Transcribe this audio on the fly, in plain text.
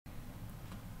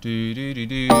Do, do, do, do, do,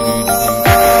 do, do.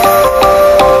 Yeah.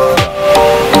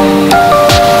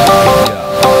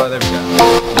 Oh, there we go.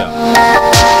 Yeah.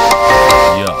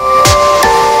 Yeah.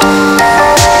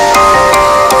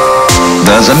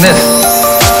 There's a myth.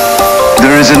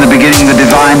 There is in the beginning the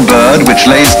divine bird which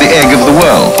lays the egg of the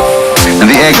world. And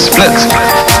the egg splits.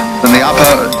 And the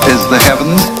upper is the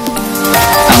heavens,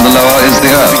 and the lower is the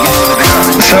earth.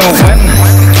 So when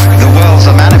the worlds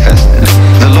are manifested,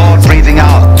 the Lord breathing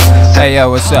out. Hey,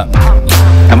 yo, what's up?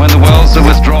 And when the worlds are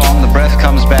withdrawn, the breath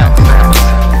comes back.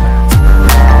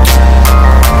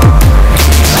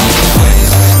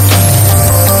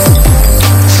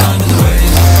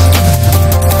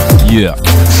 Yeah.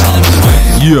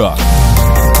 Yeah.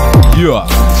 Yeah.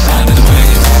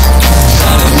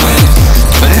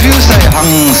 But if you say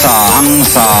hung sa hung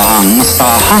sa hung sa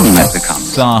hung, it becomes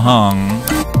Sa-hung.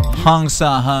 Hung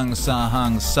sa-hung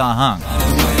sa-hung sa-hung.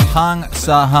 Hung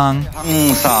sa-hung.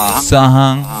 hung sa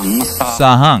Sa-hung. hung sa.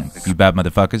 Sa-hung. You bad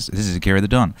motherfuckers. This is Akira the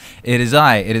Don. It is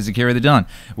I. It is Akira the Don.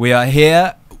 We are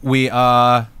here. We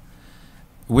are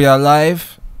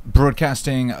live.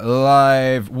 Broadcasting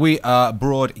live. We are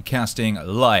broadcasting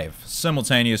live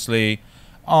simultaneously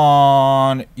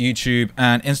on YouTube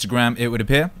and Instagram, it would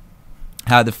appear.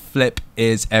 How the flip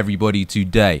is everybody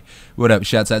today? What up?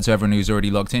 Shouts out to everyone who's already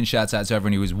locked in. Shouts out to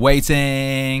everyone who was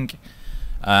waiting.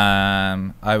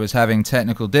 I was having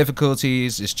technical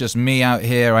difficulties. It's just me out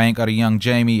here. I ain't got a young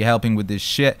Jamie helping with this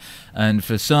shit. And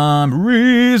for some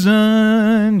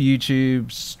reason,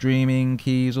 YouTube's streaming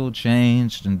keys all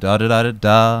changed and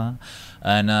da-da-da-da-da.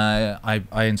 And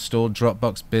I installed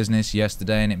Dropbox Business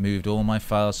yesterday and it moved all my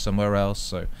files somewhere else.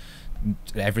 So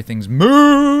everything's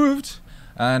moved.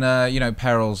 And,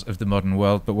 perils of the modern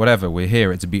world. But whatever, we're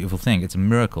here. It's a beautiful thing. It's a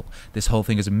miracle. This whole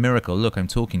thing is a miracle. Look, I'm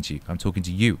talking to you. I'm talking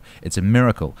to you. It's a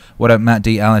miracle. What up, Matt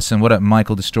D. Allison? What up,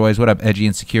 Michael Destroys? What up, Edgy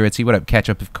Insecurity? What up,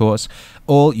 Ketchup, of course?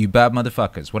 All you bad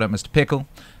motherfuckers. What up, Mr. Pickle?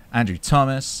 Andrew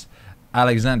Thomas?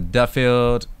 Alexander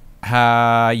Duffield?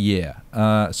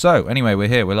 Yeah. So, anyway, we're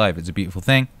here. We're live. It's a beautiful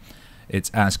thing. It's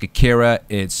Ask Akira.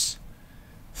 It's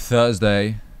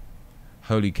Thursday.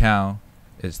 Holy cow.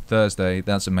 It's Thursday.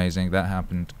 That's amazing. That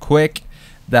happened quick.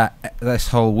 This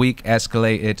whole week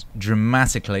escalated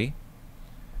dramatically.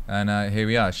 And here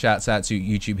we are. Shouts out to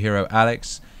YouTube hero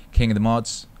Alex, king of the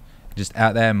mods. Just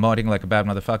out there modding like a bad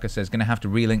motherfucker. Says, gonna have to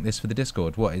relink this for the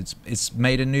Discord. What? It's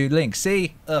made a new link.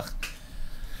 See? Ugh.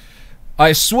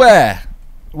 I swear.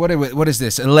 What is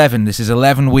this? 11. This is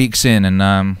 11 weeks in,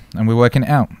 and we're working it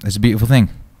out. It's a beautiful thing.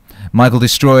 Michael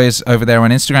Destroys over there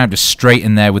on Instagram, just straight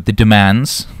in there with the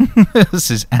demands.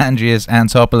 This is Andreas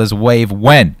Antopoulos Wave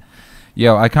when?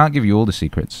 Yo, I can't give you all the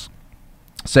secrets.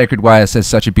 Sacred Wire says,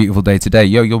 such a beautiful day today.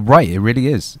 Yo, you're right, it really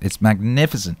is. It's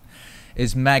magnificent.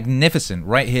 It's magnificent.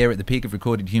 Right here at the peak of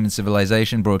recorded human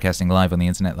civilization, broadcasting live on the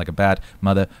internet like a bad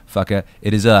motherfucker.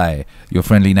 It is I, your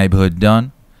friendly neighborhood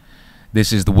Don.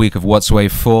 This is the week of What's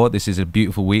Wave 4. This is a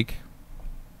beautiful week.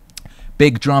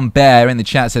 Big Drum Bear in the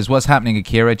chat says, what's happening,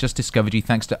 Akira? Just discovered you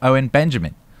thanks to Owen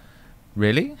Benjamin.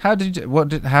 Really? How did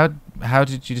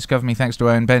you discover me thanks to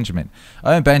Owen Benjamin?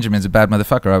 Owen Benjamin's a bad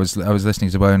motherfucker. I was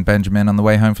listening to Owen Benjamin on the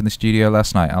way home from the studio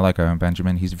last night. I like Owen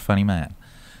Benjamin. He's a funny man.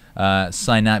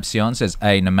 Synapsion says,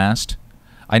 Namast.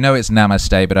 I know it's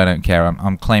Namaste, but I don't care.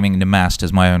 I'm claiming Namast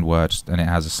as my own word, and it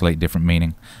has a slightly different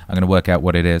meaning. I'm going to work out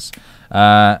what it is.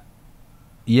 Yeah.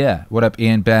 What up,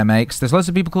 Ian Bear Makes? There's lots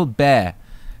of people called Bear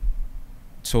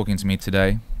talking to me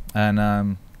today, and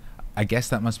I guess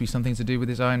that must be something to do with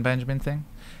his Owen Benjamin thing.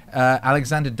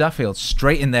 Alexander Duffield,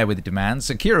 straight in there with the demands.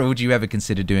 Akira, would you ever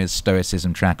consider doing a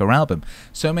Stoicism track or album?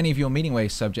 So many of your Meaning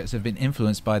Wave subjects have been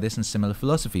influenced by this and similar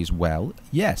philosophies. Well,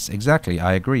 yes, exactly.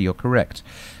 I agree. You're correct.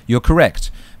 You're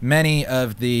correct. Many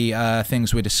of the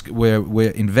things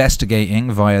we're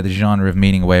investigating via the genre of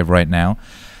Meaning Wave right now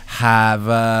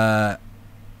have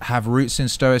roots in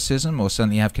Stoicism, or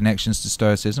certainly have connections to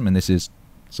Stoicism, and this is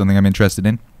something I'm interested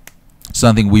in.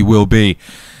 Something we will be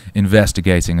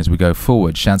investigating as we go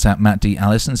forward. Shouts out Matt D.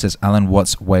 Allison, says, Alan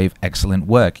Watts Wave, excellent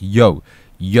work. Yo,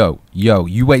 you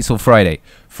wait till Friday.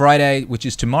 Friday, which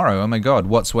is tomorrow, oh my god,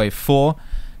 Watts Wave 4,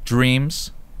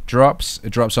 Dreams, drops.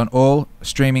 It drops on all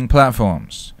streaming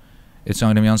platforms. It's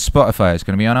going to be on Spotify, it's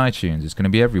going to be on iTunes, it's going to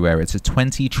be everywhere. It's a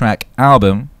 20-track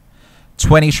album.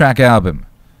 20-track album.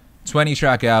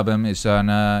 20-track album is on,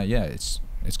 it's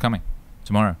coming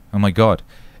tomorrow. Oh my god.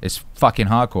 It's fucking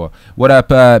hardcore. What up,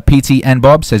 PTN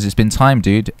Bob says, it's been time,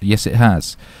 dude. Yes, it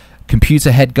has.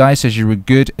 Computer Head Guy says, you're a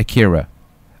good Akira.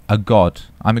 A god.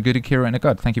 I'm a good Akira and a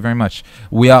god. Thank you very much.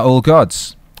 We are all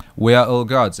gods. We are all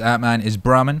gods. Ant-Man is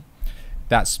Brahmin.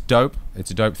 That's dope. It's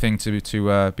a dope thing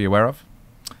to be aware of.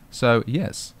 So,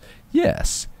 yes.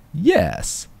 Yes.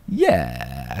 Yes.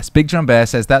 Yes. Big Drum Bear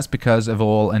says that's because of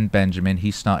Owen Benjamin.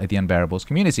 He started the Unbearables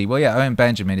community. Well, yeah, Owen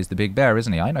Benjamin is the big bear,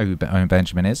 isn't he? I know who Owen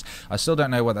Benjamin is. I still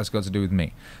don't know what that's got to do with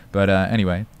me. But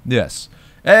anyway, yes.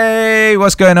 Hey,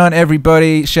 what's going on,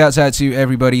 everybody? Shouts out to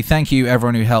everybody. Thank you,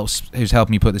 everyone who's helped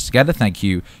me put this together. Thank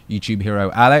you, YouTube hero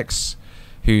Alex,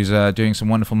 who's doing some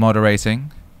wonderful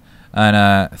moderating.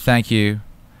 And thank you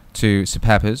to Sir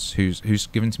Peppers, who's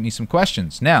given me some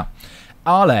questions. Now,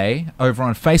 Ale over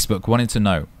on Facebook wanted to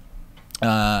know,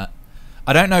 I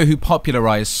don't know who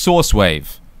popularized source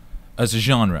wave as a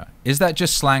genre. Is that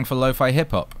just slang for lo-fi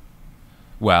hip-hop?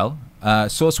 Well,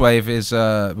 source wave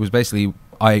was basically,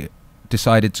 I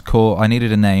decided to call, I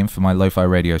needed a name for my lo-fi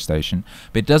radio station,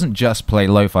 but it doesn't just play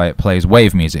lo-fi, it plays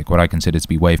wave music, what I consider to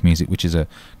be wave music, which is a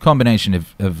combination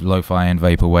of lo-fi and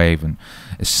vaporwave, and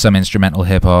some instrumental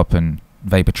hip-hop and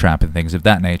vapor trap and things of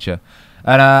that nature.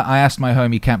 And I asked my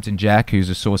homie Captain Jack, who's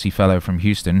a saucy fellow from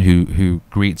Houston, who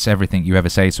greets everything you ever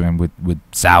say to him with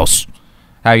 "Souse."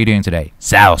 How are you doing today?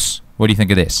 Souse. What do you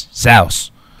think of this? Souse.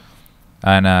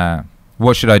 And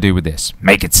what should I do with this?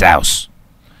 Make it souse.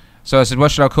 So I said,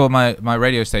 what should I call my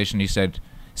radio station? He said,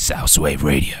 Souse Wave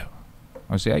Radio.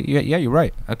 I said, yeah, you're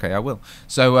right. Okay, I will.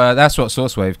 So that's what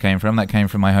Source Wave came from. That came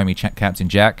from my homie Captain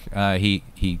Jack.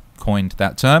 He coined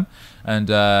that term,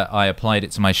 and I applied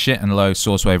it to my shit, and lo,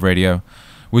 Source Wave Radio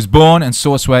was born, and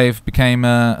Source Wave became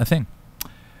a thing.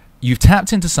 You've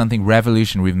tapped into something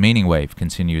revolutionary with Meaning Wave,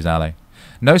 continues Ale.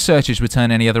 No searches return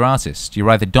any other artist.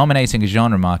 You're either dominating a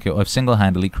genre market or have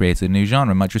single-handedly created a new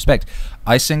genre. Much respect.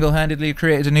 I single-handedly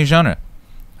created a new genre.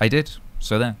 I did.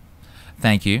 So there.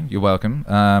 Thank you. You're welcome.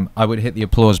 I would hit the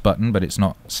applause button, but it's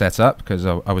not set up because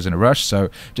I was in a rush. So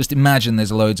just imagine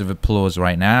there's loads of applause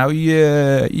right now.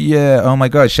 Yeah, yeah. Oh my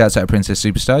God. Shouts out Princess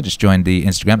Superstar. Just joined the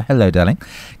Instagram. Hello, darling.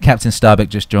 Captain Starbuck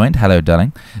just joined. Hello,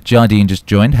 darling. Jardine just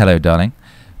joined. Hello, darling.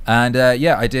 And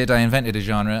yeah, I did. I invented a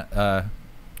genre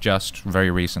just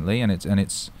very recently, and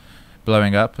it's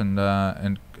blowing up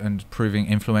and proving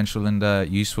influential and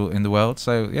useful in the world.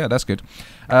 So yeah, that's good.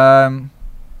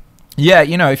 Yeah,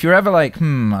 you know, if you're ever like,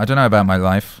 I don't know about my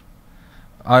life,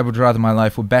 I would rather my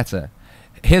life were better.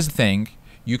 Here's the thing.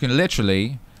 You can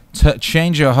literally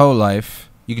change your whole life.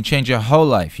 You can change your whole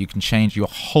life. You can change your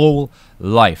whole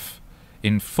life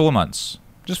in 4 months.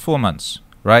 Just 4 months,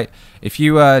 right? If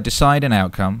you decide an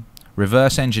outcome,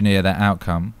 reverse engineer that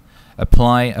outcome,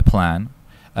 apply a plan,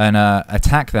 and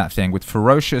attack that thing with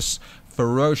ferocious,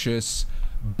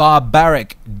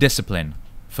 barbaric discipline.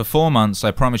 For 4 months,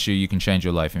 I promise you, you can change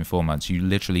your life in 4 months. You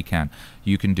literally can.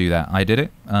 You can do that. I did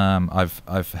it.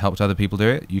 I've helped other people do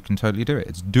it. You can totally do it.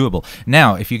 It's doable.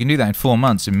 Now, if you can do that in 4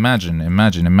 months,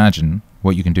 imagine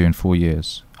what you can do in 4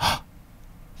 years.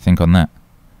 Think on that.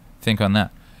 Think on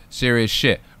that. Serious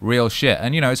shit. Real shit.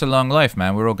 And, you know, it's a long life,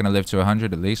 man. We're all going to live to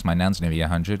 100 at least. My nan's nearly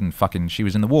 100, and fucking, she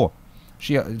was in the war.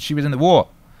 She was in the war.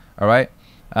 All right?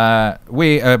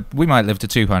 We might live to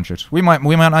 200. We might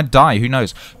not die. Who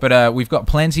knows? But we've got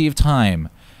plenty of time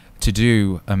to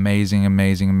do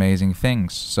amazing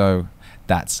things. So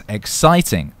that's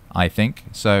exciting, I think.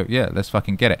 So yeah, let's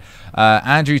fucking get it.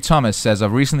 Andrew Thomas says,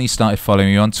 I've recently started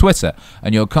following you on Twitter,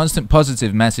 and your constant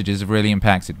positive messages have really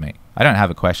impacted me. I don't have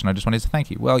a question. I just wanted to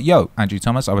thank you. Well, yo, Andrew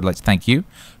Thomas, I would like to thank you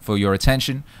for your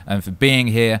attention and for being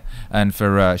here and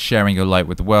for sharing your light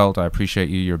with the world. I appreciate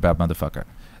you. You're a bad motherfucker.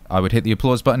 I would hit the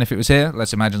applause button if it was here.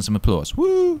 Let's imagine some applause.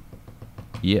 Woo!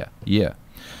 Yeah, yeah.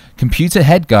 Computer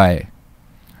head guy.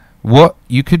 What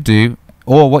you could do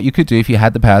if you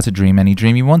had the power to dream any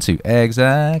dream you want to.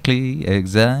 Exactly.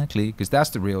 Because that's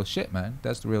the real shit, man.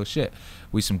 That's the real shit.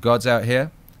 We some gods out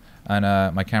here. And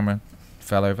my camera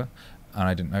fell over. And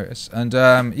I didn't notice. And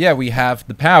yeah, we have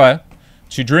the power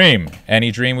to dream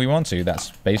any dream we want to.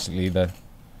 That's basically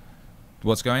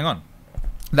what's going on.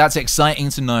 That's exciting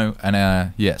to know,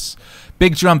 and yes.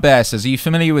 Big Drum Bear says, are you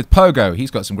familiar with Pogo?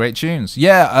 He's got some great tunes.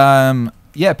 Yeah,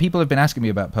 yeah, people have been asking me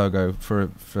about Pogo for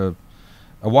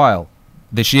a while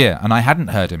this year, and I hadn't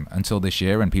heard him until this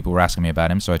year, and people were asking me about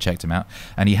him, so I checked him out.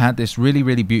 And he had this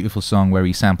really beautiful song where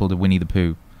he sampled a Winnie the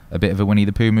Pooh, a bit of a Winnie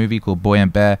the Pooh movie called Boy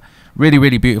and Bear.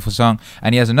 Really beautiful song.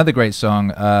 And he has another great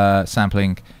song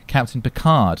sampling Captain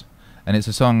Picard. And it's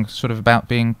a song sort of about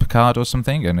being Picard or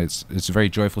something, and it's a very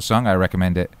joyful song. I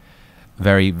recommend it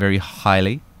very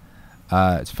highly.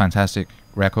 It's a fantastic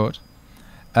record.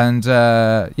 And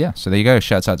yeah, so there you go.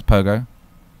 Shouts out to Pogo.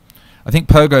 I think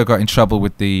Pogo got in trouble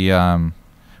with the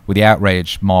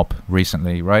outrage mob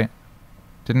recently, right?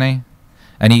 Didn't he?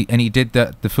 And he did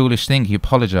the foolish thing. He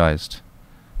apologized.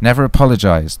 Never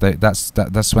apologize.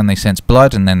 That's when they sense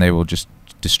blood, and then they will just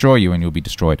destroy you and you'll be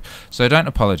destroyed. So don't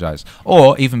apologize.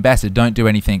 Or even better, don't do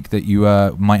anything that you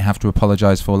might have to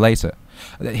apologize for later.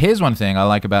 Here's one thing I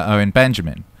like about Owen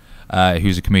Benjamin,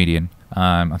 who's a comedian.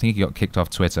 I think he got kicked off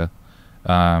Twitter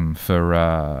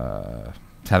for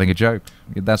telling a joke.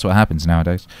 That's what happens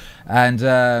nowadays.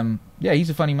 And yeah, he's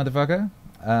a funny motherfucker.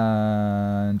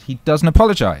 And he doesn't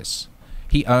apologize.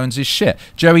 He owns his shit.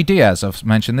 Joey Diaz, I've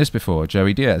mentioned this before.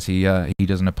 Joey Diaz, he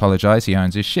doesn't apologize. He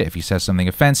owns his shit. If he says something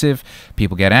offensive,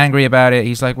 people get angry about it.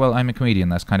 He's like, well, I'm a comedian.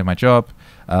 That's kind of my job.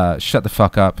 Shut the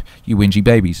fuck up, you whingy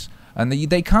babies. And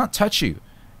they can't touch you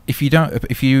if you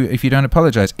don't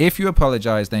apologize. If you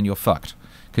apologize, then you're fucked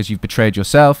because you've betrayed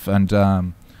yourself. And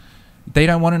they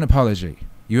don't want an apology.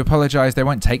 You apologize, they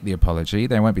won't take the apology.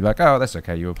 They won't be like, oh, that's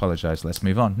okay, you apologize, let's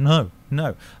move on. No.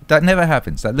 That never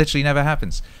happens. That literally never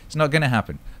happens. It's not going to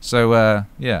happen. So,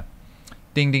 yeah.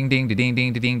 Ding, ding, ding, ding, ding,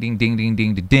 ding, ding, ding, ding,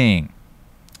 ding, ding.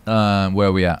 Where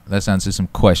are we at? Let's answer some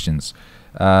questions.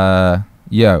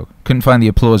 Yo, couldn't find the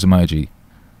applause emoji.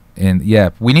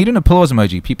 Yeah, we need an applause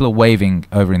emoji. People are waving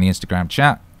over in the Instagram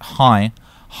chat. Hi.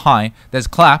 There's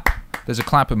clap. There's a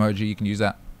clap emoji. You can use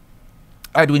that.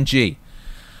 Edwin G.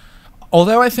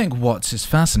 Although I think Watts is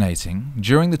fascinating,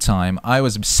 during the time I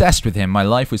was obsessed with him, my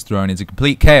life was thrown into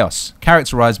complete chaos,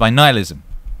 characterized by nihilism,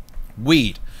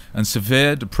 weed, and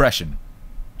severe depression.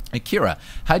 Akira,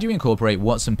 how do you incorporate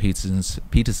Watts and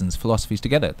Peterson's philosophies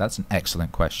together? That's an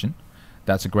excellent question.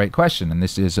 That's a great question, and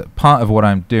this is part of what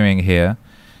I'm doing here,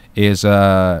 is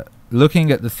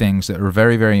looking at the things that are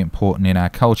very, very important in our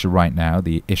culture right now,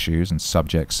 the issues and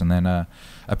subjects, and then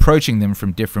approaching them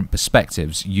from different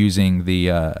perspectives, using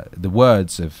the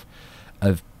words of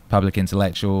public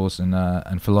intellectuals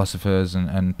and philosophers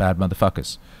and bad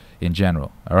motherfuckers in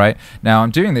general. All right. Now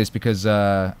I'm doing this because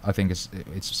I think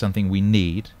it's something we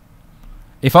need.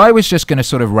 If I was just going to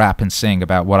sort of rap and sing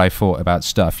about what I thought about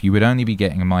stuff, you would only be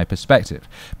getting my perspective.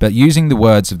 But using the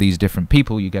words of these different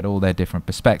people, you get all their different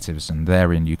perspectives, and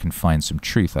therein you can find some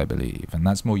truth, I believe, and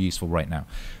that's more useful right now.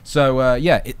 So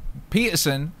yeah,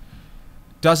 Peterson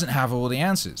doesn't have all the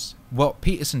answers. What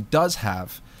Peterson does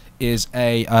have is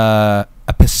a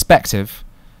perspective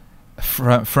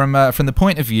from the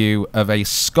point of view of a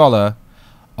scholar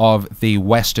of the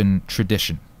Western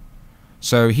tradition.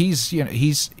 So he's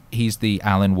the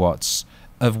Alan Watts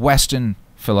of Western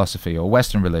philosophy or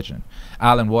Western religion.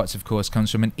 Alan Watts, of course,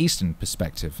 comes from an Eastern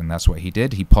perspective, and that's what he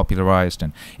did. He popularized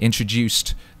and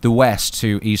introduced the West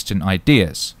to Eastern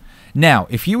ideas. Now,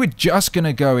 if you were just going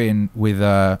to go in with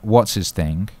Watts's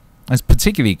thing, as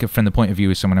particularly from the point of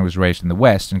view of someone who was raised in the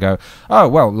West, and go, oh,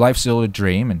 well, life's all a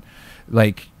dream, and,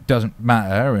 like, doesn't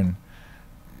matter, and,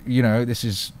 you know, this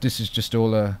is just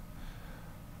all a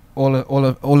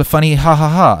funny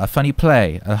ha-ha-ha, a funny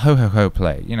play, a ho-ho-ho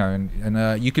play, you know,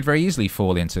 and you could very easily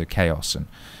fall into chaos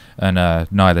and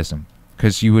nihilism,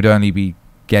 because you would only be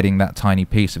getting that tiny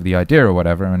piece of the idea or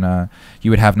whatever, and you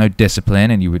would have no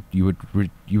discipline, and you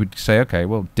would say, okay,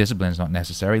 well, discipline's not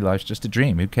necessary, life's just a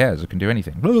dream, who cares, I can do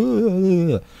anything,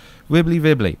 wibbly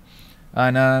vibbly.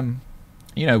 And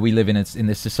you know, we live in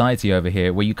this society over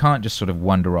here where you can't just sort of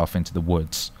wander off into the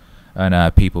woods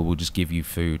and people will just give you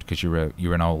food because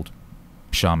you're an old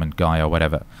shaman guy or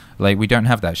whatever. Like, we don't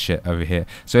have that shit over here.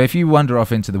 So if you wander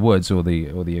off into the woods, or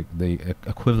the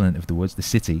equivalent of the woods, the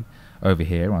city over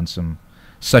here, on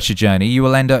such a journey, you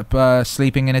will end up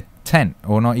sleeping in a tent,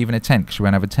 or not even a tent, because you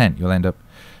won't have a tent. You'll end up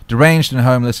deranged and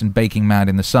homeless and baking mad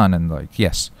in the sun, and like,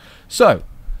 yes. So,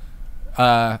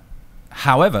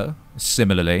 however,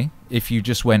 similarly, if you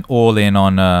just went all in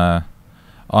on a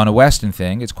Western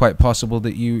thing, it's quite possible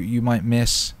that you might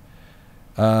miss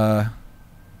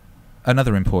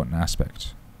another important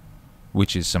aspect,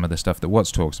 which is some of the stuff that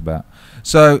Watts talks about.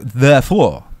 So,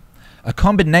 therefore, a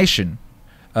combination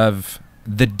of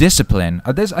the discipline,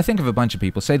 I think of a bunch of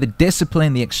people, say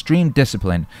the extreme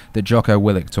discipline that Jocko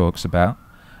Willink talks about,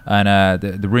 and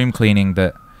the room cleaning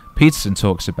that Peterson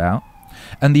talks about,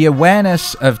 and the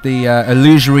awareness of the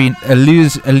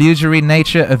illusory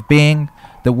nature of being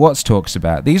that Watts talks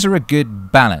about. These are a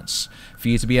good balance for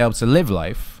you to be able to live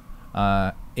life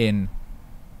to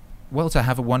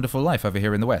have a wonderful life over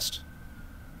here in the West.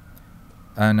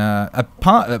 And a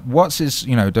part of Watts's,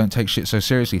 don't take shit so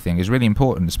seriously thing is really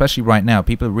important, especially right now.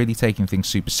 People are really taking things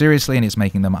super seriously, and it's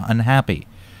making them unhappy.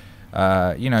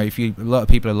 A lot of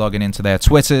people are logging into their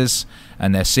Twitters,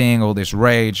 and they're seeing all this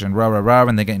rage and rah,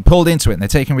 and they're getting pulled into it, and they're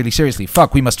taking really seriously.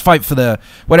 Fuck, we must fight for the,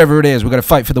 whatever it is, we've got to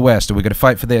fight for the West, or we've got to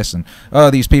fight for this, and, oh,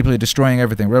 these people are destroying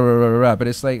everything, rah. But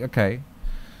it's like, okay,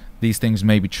 these things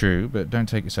may be true, but don't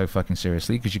take it so fucking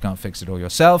seriously, because you can't fix it all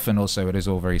yourself, and also it is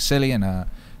all very silly, and,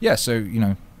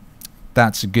 so,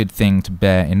 that's a good thing to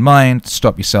bear in mind, to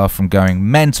stop yourself from going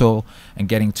mental and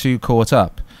getting too caught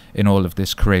up in all of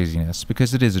this craziness,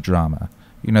 because it is a drama.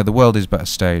 You know, the world is but a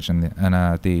stage, and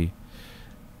the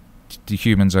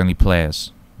humans only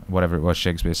players. Whatever it was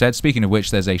Shakespeare said. Speaking of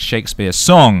which, there's a Shakespeare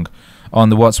song on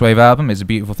the What's Wave album. It's a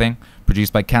beautiful thing,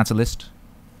 produced by Catalyst.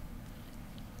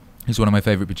 He's one of my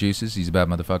favorite producers. He's a bad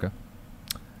motherfucker.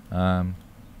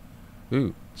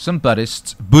 Some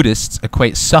Buddhists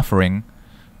equate suffering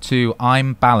to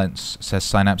I'm balance, says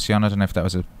Synapsion. I don't know if that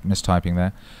was a mistyping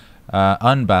there.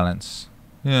 Unbalance.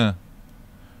 Yeah.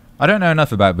 I don't know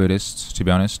enough about Buddhists, to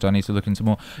be honest. I need to look into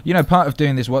more. You know, part of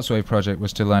doing this What's Wave project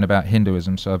was to learn about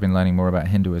Hinduism, so I've been learning more about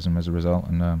Hinduism as a result,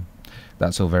 and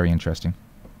that's all very interesting.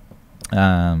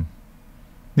 Yeah.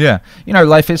 You know,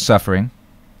 life is suffering.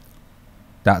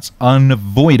 That's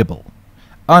unavoidable.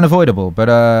 Unavoidable,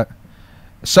 but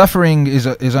suffering is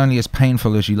only as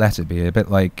painful as you let it be. A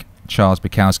bit like Charles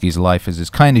Bukowski's life is as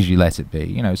kind as you let it be.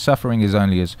 You know, suffering is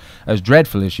only as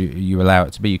dreadful as you allow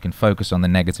it to be. You can focus on the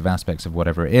negative aspects of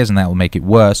whatever it is, and that will make it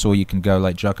worse. Or you can go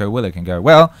like Jocko Willink and go,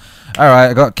 well, all right,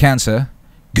 I got cancer.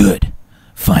 Good.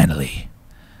 Finally.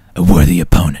 A worthy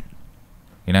opponent.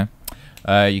 You know?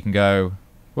 You can go,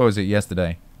 what was it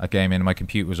yesterday? I came in and my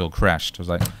computer was all crashed. I was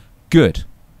like, good.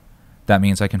 That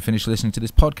means I can finish listening to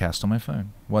this podcast on my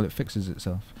phone while it fixes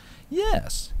itself.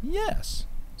 Yes. Yes.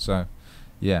 So...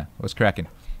 yeah, what's cracking?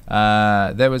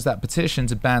 There was that petition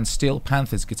to ban Steel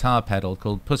Panther's guitar pedal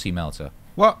called Pussy Melter.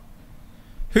 What?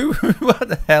 Who? What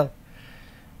the hell?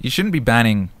 You shouldn't be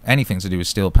banning anything to do with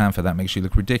Steel Panther. That makes you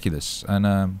look ridiculous.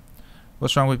 And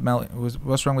what's wrong with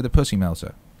what's wrong with the Pussy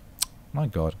Melter? My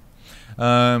God.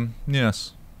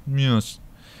 Yes.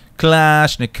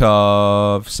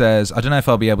 Kalashnikov says, I don't know if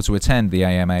I'll be able to attend the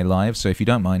AMA live, so if you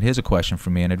don't mind, here's a question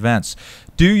from me in advance.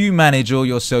 Do you manage all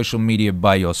your social media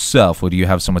by yourself, or do you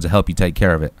have someone to help you take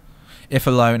care of it? If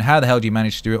alone, how the hell do you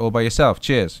manage to do it all by yourself?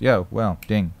 Cheers. Yo, well,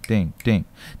 ding, ding, ding.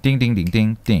 Ding, ding, ding,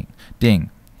 ding, ding,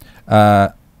 ding.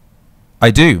 I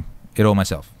do it all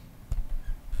myself.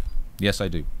 Yes, I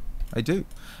do. I do.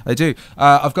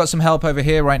 I've got some help over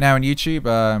here right now on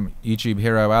YouTube. YouTube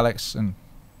hero Alex and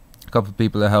a couple of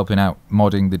people are helping out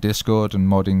modding the Discord and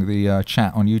modding the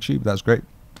chat on YouTube. That's great.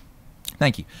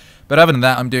 Thank you. But other than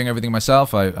that, I'm doing everything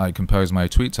myself. I compose my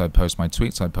tweets. I post my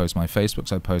tweets. I post my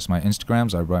Facebooks. I post my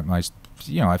Instagrams. I write my...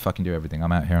 you know, I fucking do everything.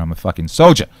 I'm out here. I'm a fucking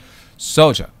soldier.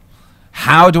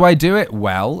 How do I do it?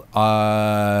 Well,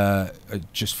 I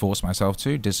just force myself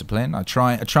to. Discipline. I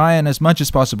try and as much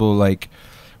as possible, like,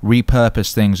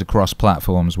 repurpose things across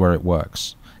platforms where it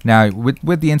works. Now,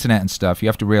 with the internet and stuff, you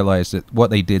have to realize that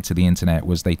what they did to the internet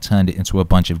was they turned it into a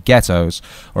bunch of ghettos,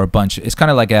 or a bunch of... it's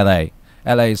kind of like LA.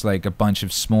 LA is like a bunch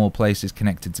of small places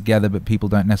connected together, but people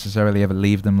don't necessarily ever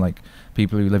leave them. Like,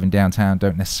 people who live in downtown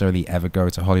don't necessarily ever go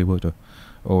to Hollywood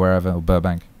or wherever, or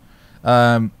Burbank.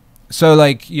 So,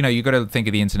 like, you know, you got to think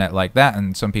of the internet like that,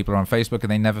 and some people are on Facebook and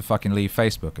they never fucking leave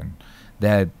Facebook, and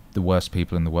they're the worst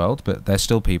people in the world, but they're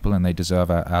still people and they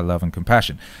deserve our love and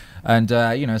compassion. And,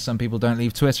 you know, some people don't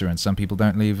leave Twitter and some people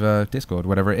don't leave Discord,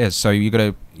 whatever it is. So you got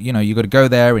to, you know, you got to go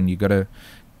there and you got to,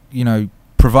 you know,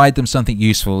 provide them something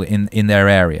useful in their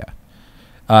area.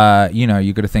 You know,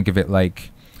 you got to think of it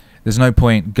like there's no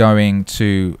point going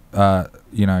to,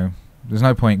 you know, there's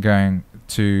no point going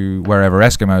to wherever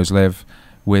Eskimos live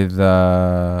with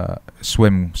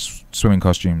swimming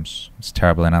costumes. It's a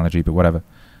terrible analogy, but whatever.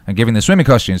 And giving the swimming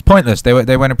costumes, pointless. They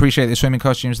won't appreciate the swimming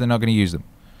costumes. They're not going to use them.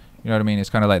 You know what I mean? It's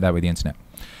kind of like that with the internet.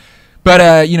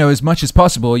 But, you know, as much as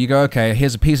possible, you go, okay,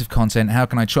 here's a piece of content. How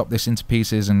can I chop this into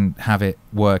pieces and have it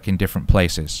work in different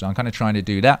places? So I'm kind of trying to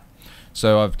do that.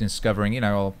 So I've been discovering, you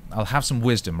know, I'll have some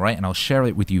wisdom, right? And I'll share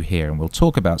it with you here, and we'll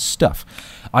talk about stuff.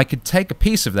 I could take a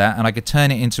piece of that and I could turn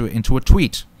it into a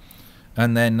tweet.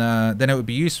 And then it would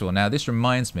be useful. Now, this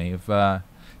reminds me of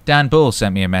Dan Bull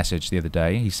sent me a message the other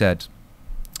day. He said,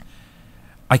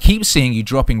 I keep seeing you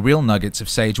dropping real nuggets of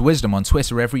sage wisdom on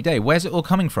Twitter every day. Where's it all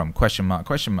coming from? Question mark,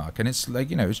 question mark. And it's like,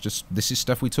 you know, it's just, this is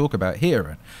stuff we talk about here.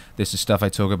 And this is stuff I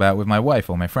talk about with my wife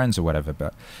or my friends or whatever.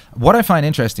 But what I find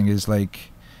interesting is,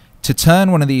 like, to turn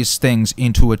one of these things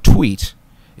into a tweet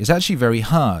is actually very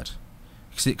hard.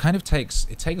 Because it kind of takes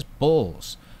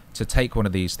balls to take one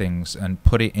of these things and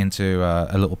put it into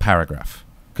a little paragraph.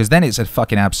 Because then it's a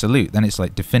fucking absolute. Then it's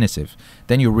like definitive.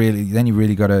 Then you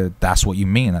really gotta. That's what you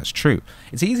mean. That's true.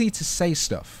 It's easy to say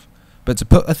stuff, but to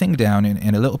put a thing down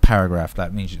in a little paragraph,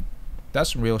 that means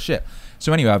that's some real shit.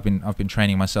 So anyway, I've been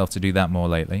training myself to do that more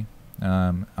lately.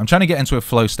 I'm trying to get into a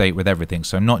flow state with everything.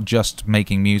 So not just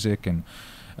making music, and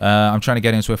I'm trying to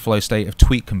get into a flow state of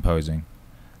tweet composing,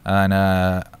 and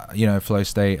you know, a flow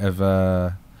state of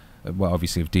well,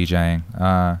 obviously of DJing.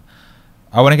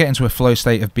 I want to get into a flow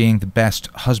state of being the best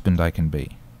husband I can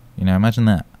be. You know, imagine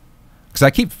that. Because I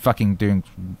keep having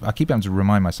to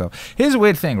remind myself. Here's a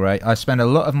weird thing, right? I spend a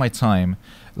lot of my time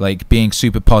like being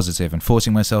super positive and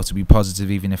forcing myself to be positive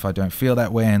even if I don't feel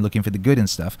that way and looking for the good and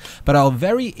stuff. But I'll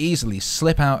very easily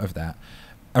slip out of that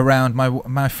around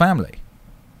my family,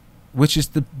 which is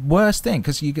the worst thing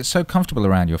because you get so comfortable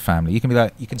around your family. You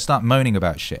can start moaning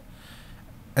about shit.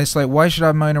 It's like, why should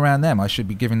I moan around them? I should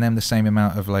be giving them the same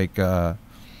amount of like, of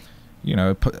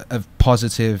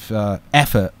positive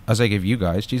effort as I give you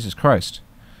guys. Jesus Christ.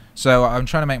 So I'm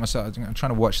trying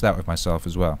to watch that with myself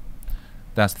as well.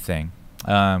 That's the thing.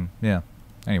 Yeah.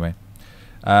 Anyway.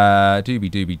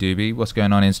 Doobie. What's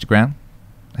going on Instagram?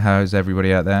 How's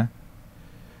everybody out there?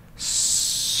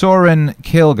 Soren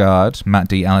Kilgard, Matt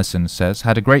D. Allison says,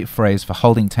 had a great phrase for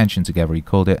holding tension together. He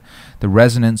called it the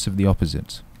resonance of the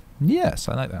opposite. Yes,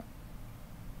 I like that.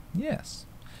 Yes.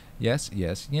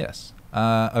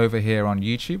 Over here on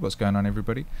YouTube, what's going on,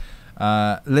 everybody?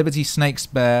 Liberty Snakes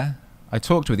Bear. I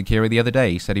talked with Akira the other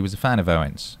day. He said he was a fan of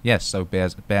Owen's. Yes, so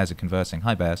bears are conversing.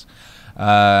 Hi, bears.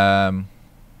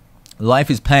 Life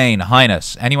is pain,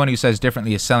 Highness. Anyone who says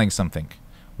differently is selling something.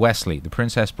 Wesley, The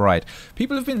Princess Bride.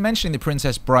 People have been mentioning The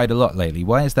Princess Bride a lot lately.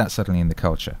 Why is that suddenly in the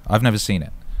culture? I've never seen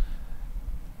it.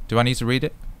 Do I need to read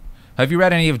it? Have you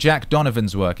read any of Jack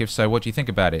Donovan's work? If so, what do you think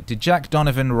about it? Did Jack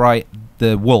Donovan write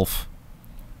the Wolf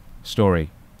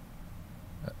story?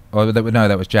 No,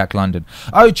 that was Jack London.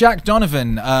 Oh, Jack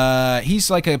Donovan. He's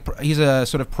a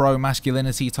sort of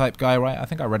pro-masculinity type guy, right? I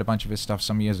think I read a bunch of his stuff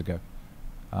some years ago.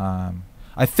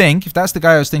 I think, if that's the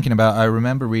guy I was thinking about, I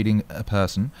remember reading a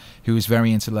person who was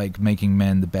very into like making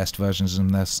men the best versions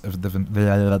of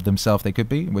themselves they could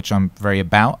be, which I'm very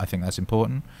about. I think that's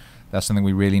important. That's something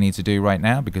we really need to do right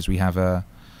now because we have a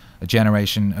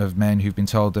generation of men who've been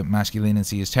told that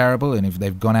masculinity is terrible, and if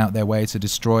they've gone out their way to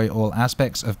destroy all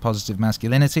aspects of positive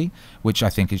masculinity, which I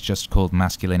think is just called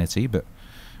masculinity, but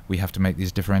we have to make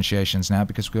these differentiations now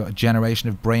because we've got a generation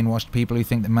of brainwashed people who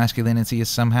think that masculinity is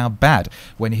somehow bad,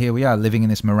 when here we are living in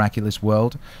this miraculous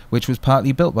world which was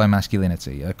partly built by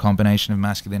masculinity. A combination of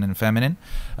masculine and feminine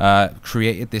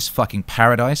created this fucking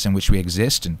paradise in which we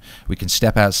exist, and we can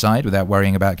step outside without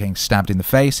worrying about getting stabbed in the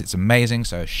face. It's amazing.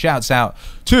 So shouts out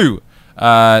to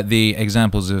the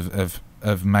examples of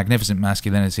magnificent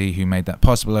masculinity who made that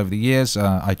possible over the years.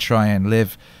 I try and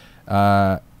live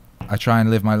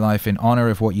my life in honor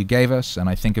of what you gave us, and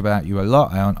I think about you a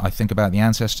lot. I think about the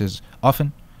ancestors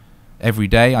often, every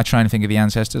day. I try and think of the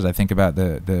ancestors. I think about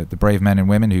the brave men and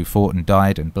women who fought and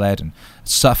died and bled and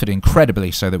suffered incredibly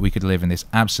so that we could live in this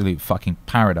absolute fucking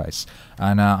paradise.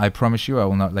 And I promise you I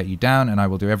will not let you down, and I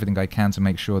will do everything I can to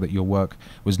make sure that your work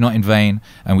was not in vain,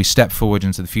 and we step forward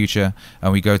into the future,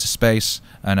 and we go to space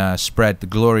and spread the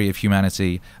glory of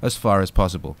humanity as far as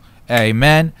possible.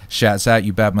 Amen. Shouts out,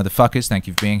 you bad motherfuckers. Thank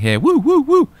you for being here. Woo, woo,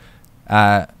 woo.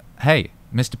 Hey,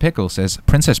 Mr. Pickle says,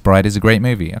 Princess Bride is a great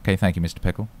movie. Okay, thank you, Mr.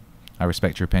 Pickle. I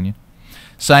respect your opinion.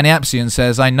 Synapsian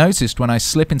says, I noticed when I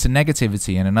slip into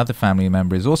negativity and another family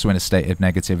member is also in a state of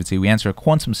negativity, we enter a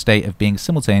quantum state of being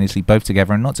simultaneously both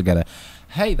together and not together.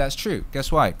 Hey, that's true.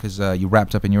 Guess why? Because you're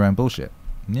wrapped up in your own bullshit.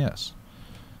 Yes.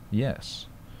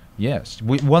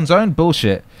 One's own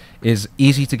bullshit is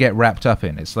easy to get wrapped up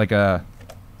in. It's like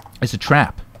it's a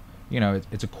trap,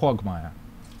 it's a quagmire,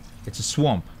 it's a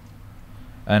swamp,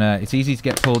 and it's easy to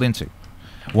get pulled into.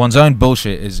 One's own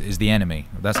bullshit is the enemy.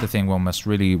 That's the thing one must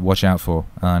really watch out for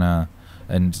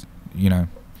and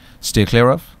steer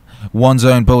clear of. One's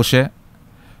own bullshit,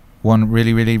 one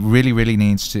really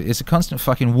needs to. It's a constant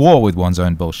fucking war with one's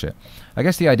own bullshit. I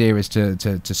guess the idea is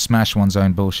to smash one's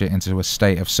own bullshit into a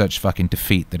state of such fucking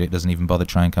defeat that it doesn't even bother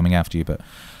trying coming after you, but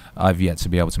I've yet to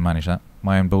be able to manage that.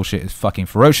 My own bullshit is fucking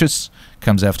ferocious.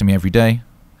 Comes after me every day.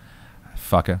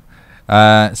 Fucker.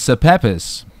 Sir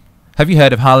Peppers. Have you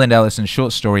heard of Harland Ellison's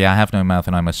short story, I Have No Mouth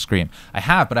and I Must Scream? I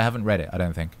have, but I haven't read it, I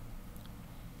don't think.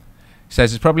 He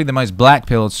says it's probably the most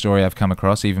black-pilled story I've come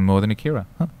across, even more than Akira.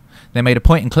 Huh. They made a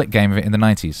point-and-click game of it in the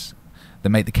 90s that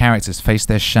made the characters face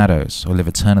their shadows or live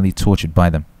eternally tortured by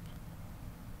them.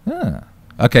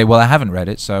 Okay, well, I haven't read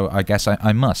it, so I guess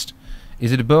I must.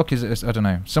 Is it a book? Is it? I don't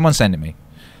know. Someone send it me.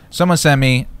 Someone send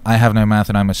me I Have No Mouth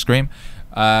and I Must Scream.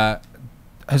 Has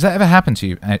that ever happened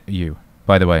to you,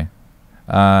 by the way?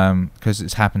 Because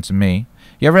it's happened to me.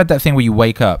 You ever had that thing where you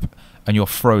wake up and you're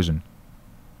frozen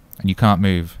and you can't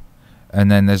move, and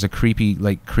then there's a creepy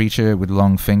creature with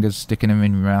long fingers sticking them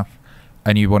in your mouth,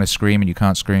 and you want to scream and you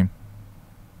can't scream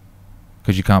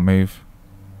because you can't move?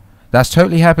 That's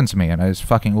totally happened to me, and it's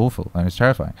fucking awful and it's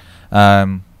terrifying.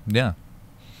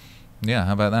 Yeah,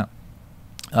 how about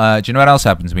that? Do you know what else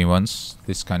happened to me once?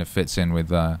 This kind of fits in with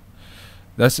the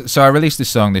So I released this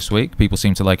song this week. People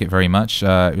seem to like it very much.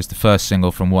 It was the first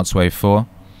single from What's Wave 4.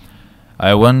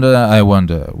 I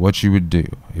wonder what you would do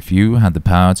if you had the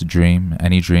power to dream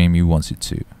any dream you wanted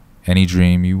to. Any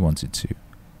dream you wanted to.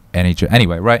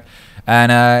 Anyway, right?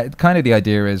 And kind of the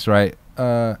idea is, right,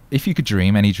 if you could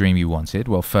dream any dream you wanted,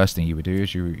 well, first thing you would do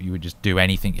is you would just do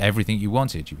everything you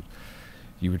wanted.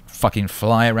 You would fucking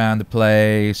fly around the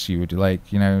place. You would,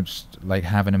 like, you know, just like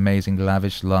have an amazing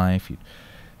lavish life. You'd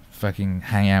fucking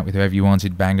hang out with whoever you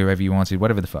wanted, bang whoever you wanted,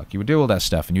 whatever the fuck. You would do all that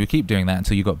stuff, and you would keep doing that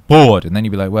until you got bored, and then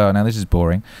you'd be like, well, now this is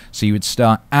boring. So you would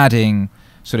start adding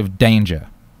sort of danger.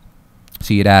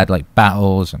 So you'd add like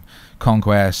battles and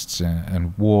conquests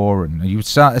and war, and you would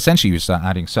start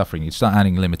adding suffering. You'd start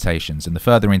adding limitations, and the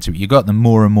further into it you got, the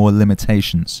more and more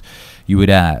limitations you would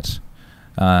add.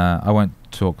 I won't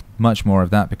talk much more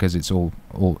of that because it's all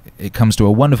it comes to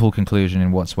a wonderful conclusion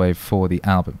in What's Wave 4, the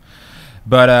album.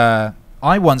 But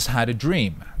I once had a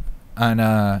dream, and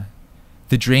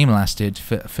the dream lasted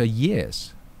for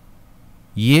years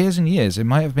and years. It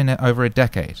might have been over a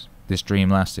decade this dream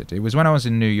lasted. It was when I was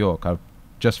in New York. I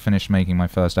just finished making my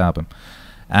first album,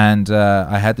 and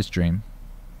I had this dream.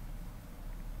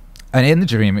 And in the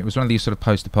dream, it was one of these sort of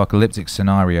post-apocalyptic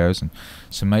scenarios, and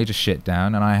some major shit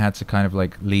down, and I had to kind of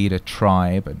like lead a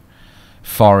tribe and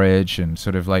forage and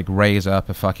sort of like raise up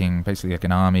a fucking, basically like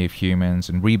an army of humans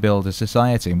and rebuild a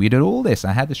society. And we did all this.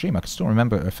 I had this dream. I can still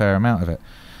remember a fair amount of it.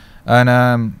 And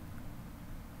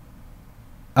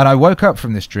I woke up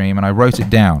from this dream and I wrote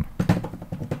it down.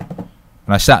 And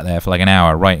I sat there for like an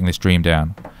hour writing this dream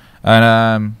down.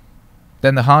 And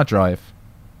then the hard drive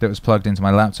that was plugged into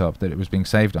my laptop that it was being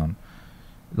saved on,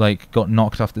 like, got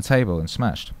knocked off the table and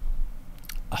smashed.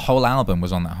 A whole album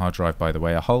was on that hard drive, by the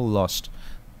way. A whole lost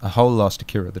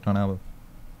Akira the Don album.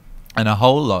 And a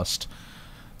whole lost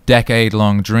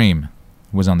decade-long dream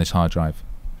was on this hard drive.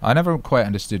 I never quite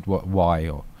understood why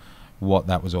or what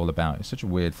that was all about. It's such a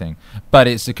weird thing. But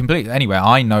it's a complete... Anyway,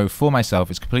 I know for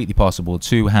myself it's completely possible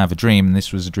to have a dream, and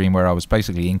this was a dream where I was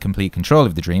basically in complete control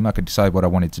of the dream. I could decide what I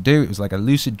wanted to do. It was like a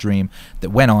lucid dream that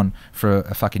went on for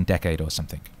a fucking decade or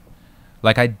something.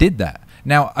 Like, I did that.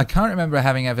 Now, I can't remember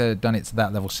having ever done it to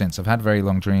that level since. I've had very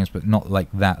long dreams, but not like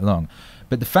that long.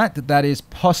 But the fact that that is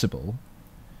possible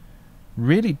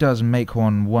really does make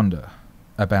one wonder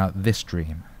about this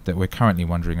dream that we're currently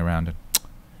wandering around in.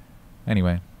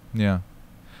 Anyway, yeah.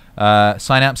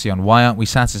 Synapsion, why aren't we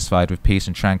satisfied with peace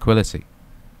and tranquility?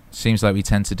 Seems like we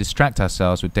tend to distract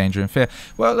ourselves with danger and fear.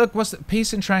 Well, look,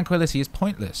 peace and tranquility is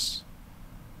pointless.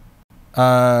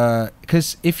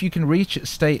 Because if you can reach a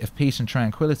state of peace and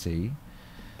tranquility,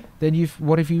 then you've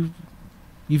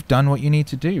done what you need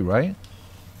to do, right?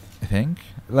 I think.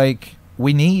 Like,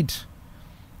 we need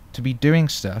to be doing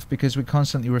stuff because we're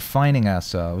constantly refining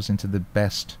ourselves into the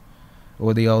best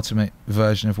or the ultimate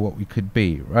version of what we could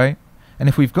be, right? And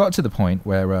if we've got to the point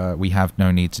where we have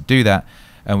no need to do that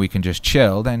and we can just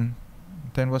chill, then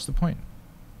what's the point?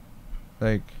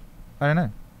 Like, I don't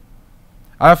know.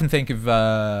 I often think of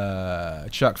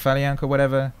Chuck Palahniuk or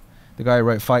whatever, the guy who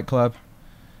wrote Fight Club.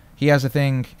 He has a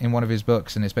thing in one of his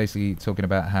books, and it's basically talking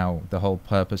about how the whole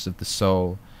purpose of the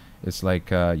soul is like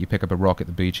you pick up a rock at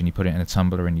the beach and you put it in a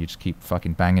tumbler and you just keep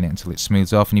fucking banging it until it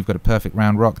smooths off, and you've got a perfect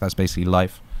round rock. That's basically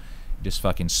life. You're just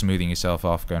fucking smoothing yourself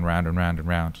off, going round and round and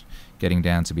round, getting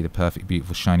down to be the perfect,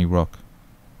 beautiful, shiny rock.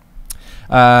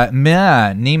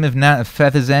 Neem of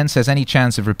Feathers End says, any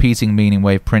chance of repeating Meaning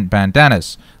Wave print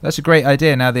bandanas? That's a great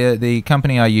idea. Now, the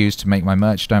company I use to make my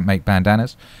merch don't make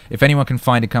bandanas. If anyone can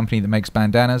find a company that makes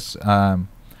bandanas,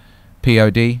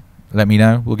 POD, let me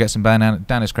know. We'll get some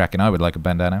bandanas cracking. I would like a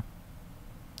bandana.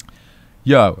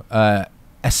 Yo,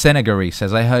 Asenagari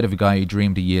says, I heard of a guy who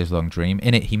dreamed a years-long dream.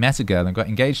 In it, he met a girl and got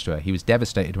engaged to her. He was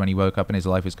devastated when he woke up and his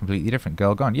life was completely different.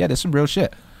 Girl gone. Yeah, there's some real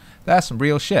shit. That's some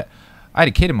real shit. I had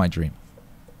a kid in my dream.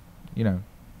 You know,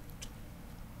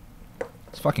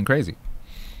 it's fucking crazy.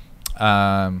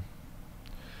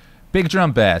 Big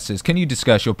Drum Bear says, can you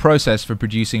discuss your process for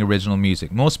producing original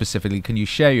music? More specifically, can you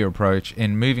share your approach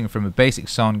in moving from a basic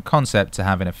song concept to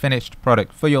having a finished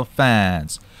product for your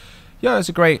fans? Yeah, it's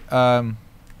a great question.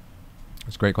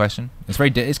 It's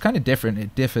it's kind of different.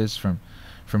 It differs from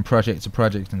project to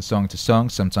project and song to song.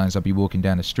 Sometimes I'll be walking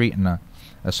down the street and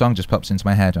a song just pops into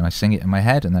my head and I sing it in my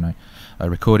head, and then I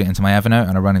record it into my Evernote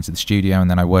and I run into the studio and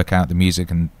then I work out the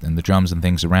music and the drums and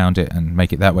things around it and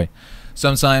make it that way.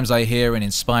 Sometimes I hear an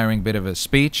inspiring bit of a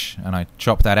speech and I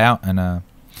chop that out, and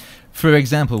for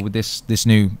example with this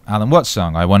new Alan Watts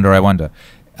song, I Wonder,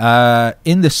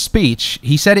 in the speech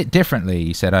he said it differently.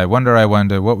 He said, I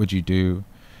wonder, what would you do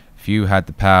if you had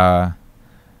the power...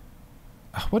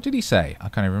 What did he say? I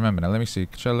can't even remember now. Let me see.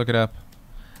 Should I look it up?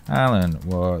 Alan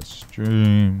Watts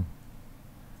dream.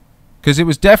 Because it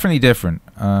was definitely different.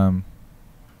 Oh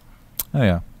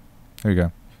yeah, here we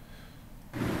go.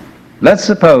 Let's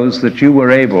suppose that you were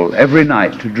able every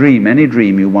night to dream any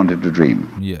dream you wanted to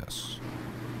dream. Yes.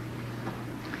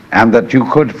 And that you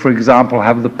could, for example,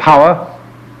 have the power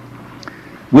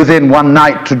within one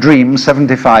night to dream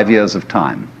 75 years of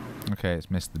time. Okay,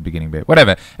 it's missed the beginning bit.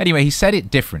 Whatever. Anyway, he said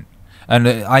it different. And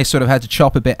I sort of had to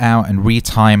chop a bit out and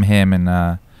retime him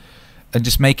and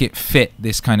just make it fit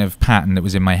this kind of pattern that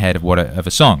was in my head of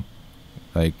a song.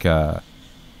 Like,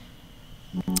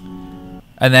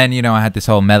 and then, you know, I had this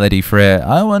whole melody for it.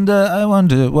 I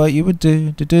wonder what you would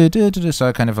do. So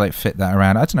I kind of like fit that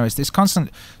around. I don't know. It's this constant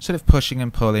sort of pushing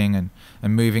and pulling and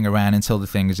moving around until the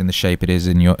thing is in the shape it is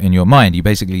in your mind. You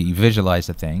basically visualize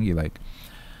the thing. You like,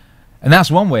 and that's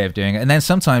one way of doing it. And then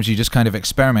sometimes you're just kind of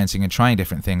experimenting and trying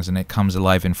different things, and it comes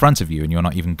alive in front of you, and you're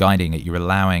not even guiding it. You're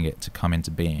allowing it to come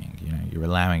into being. You know, you're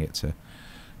allowing it to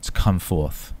come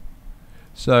forth.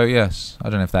 So yes, I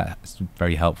don't know if that's a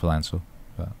very helpful answer.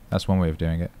 That's one way of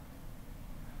doing it.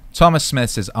 Thomas Smith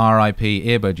says, R.I.P.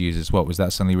 earbud users. What, was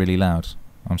that suddenly really loud?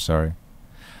 I'm sorry.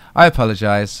 I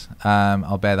apologize.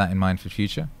 I'll bear that in mind for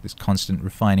future. This constant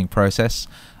refining process.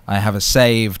 I have a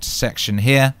saved section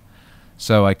here,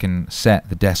 so I can set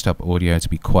the desktop audio to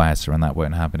be quieter, and that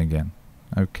won't happen again.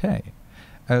 Okay.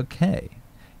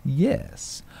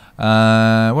 Yes. Where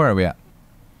are we at?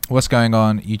 What's going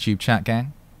on, YouTube chat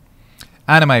gang?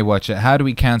 Anime Watcher, how do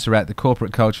we counteract the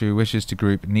corporate culture who wishes to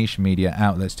group niche media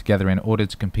outlets together in order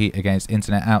to compete against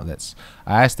internet outlets?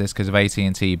 I asked this because of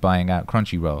AT&T buying out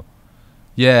Crunchyroll.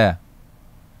 Yeah.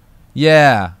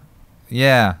 I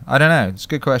don't know. It's a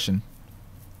good question.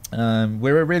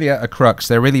 We're really at a crux.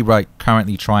 They're really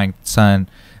currently trying to turn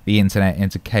the internet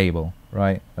into cable,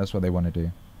 right? That's what they want to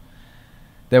do.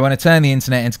 They want to turn the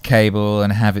internet into cable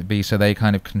and have it be so they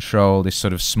kind of control this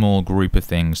sort of small group of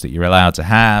things that you're allowed to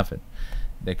have. And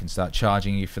they can start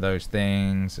charging you for those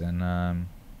things and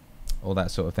all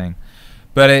that sort of thing.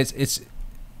 But it's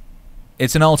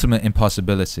an ultimate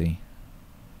impossibility.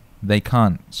 They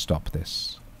can't stop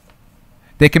this.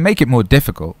 They can make it more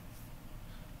difficult.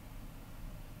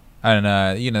 I don't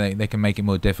know, you know, they can make it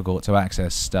more difficult to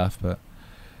access stuff, but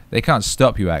they can't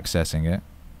stop you accessing it.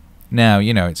 Now,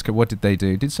 you know, it's what did they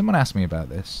do? Did someone ask me about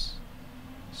this?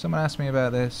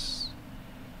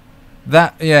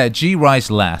 That, yeah, G Rice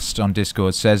Last on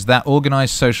Discord says that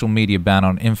organized social media ban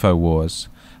on InfoWars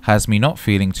has me not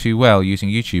feeling too well using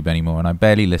YouTube anymore, and I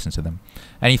barely listen to them.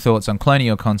 Any thoughts on cloning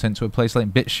your content to a place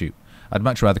like BitChute? I'd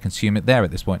much rather consume it there at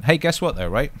this point. Hey, guess what though,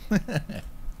 right?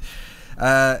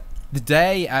 The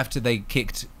day after they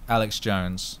kicked Alex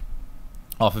Jones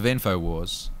off of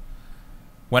InfoWars,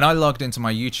 when I logged into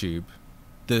my YouTube,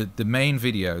 the main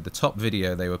video, the top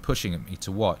video they were pushing at me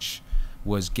to watch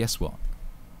was, guess what?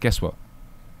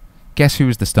 Guess who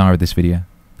was the star of this video?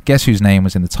 Guess whose name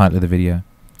was in the title of the video?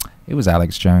 It was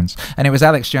Alex Jones. And it was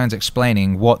Alex Jones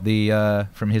explaining what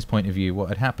from his point of view, what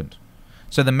had happened.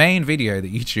 So the main video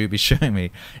that YouTube is showing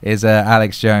me is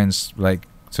Alex Jones, like,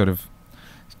 sort of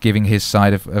giving his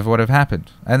side of what had happened.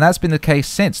 And that's been the case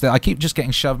since. I keep just getting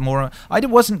shoved more. I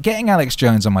wasn't getting Alex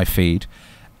Jones on my feed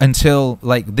until,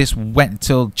 like, this went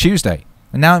till Tuesday.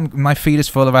 And now my feed is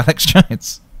full of Alex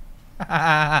Jones.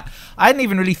 I hadn't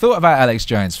even really thought about Alex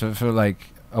Jones for like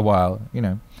a while, you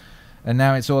know, and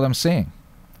now it's all I'm seeing.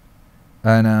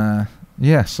 And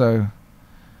yeah, so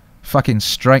fucking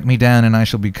strike me down and I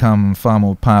shall become far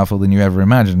more powerful than you ever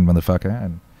imagined, motherfucker.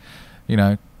 And, you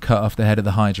know, cut off the head of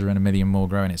the Hydra and a million more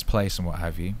grow in its place and what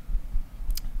have you.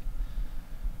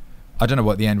 I don't know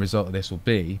what the end result of this will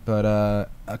be, but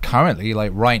currently,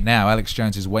 like right now, Alex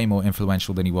Jones is way more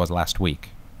influential than he was last week.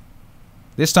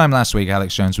 This time last week,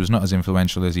 Alex Jones was not as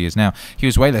influential as he is now. He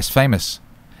was way less famous.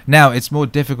 Now, it's more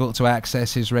difficult to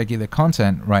access his regular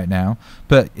content right now,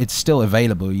 but it's still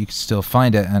available. You can still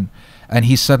find it, and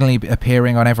he's suddenly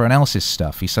appearing on everyone else's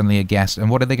stuff. He's suddenly a guest, and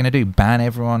what are they going to do? Ban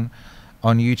everyone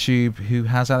on YouTube who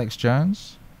has Alex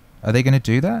Jones? Are they going to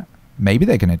do that? Maybe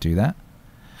they're going to do that.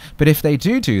 But if they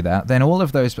do that, then all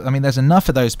of those... I mean, there's enough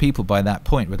of those people by that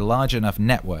point with large enough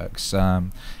networks.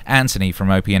 Anthony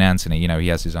from Opie and Anthony, you know, he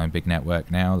has his own big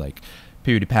network now, like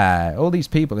PewDiePie, all these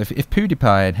people. If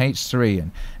PewDiePie and H3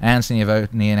 and Anthony of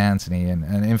Opie and Anthony and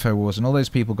InfoWars and all those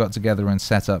people got together and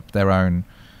set up their own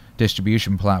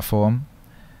distribution platform,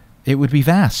 it would be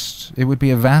vast. It would be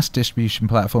a vast distribution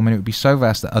platform, and it would be so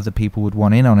vast that other people would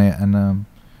want in on it. And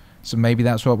so maybe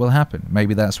that's what will happen.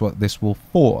 Maybe that's what this will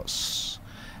force.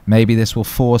 Maybe this will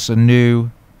force the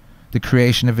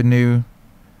creation of a new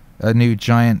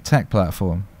giant tech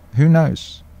platform. Who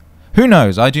knows? Who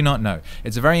knows? I do not know.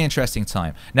 It's a very interesting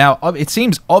time. Now, it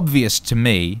seems obvious to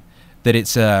me that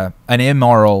it's an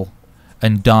immoral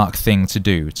and dark thing to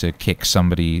do, to kick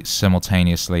somebody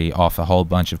simultaneously off a whole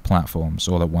bunch of platforms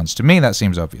all at once. To me, that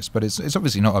seems obvious, but it's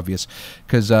obviously not obvious,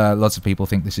 because lots of people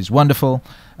think this is wonderful.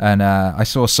 And I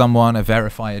saw someone, a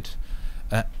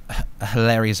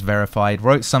hilarious verified,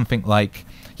 wrote something like,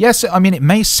 yes, I mean, it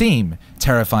may seem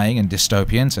terrifying and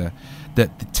dystopian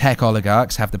that the tech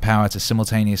oligarchs have the power to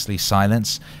simultaneously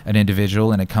silence an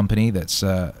individual in a company that's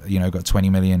got 20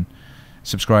 million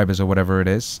subscribers or whatever it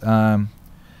is.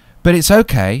 But it's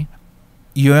okay.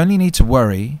 You only need to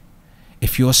worry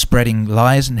if you're spreading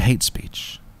lies and hate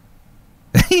speech.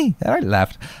 I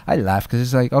laughed because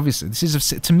it's like, obviously,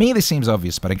 to me this seems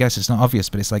obvious, but I guess it's not obvious.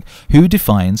 But it's like, who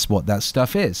defines what that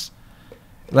stuff is?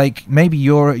 Like, maybe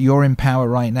you're in power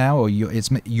right now, or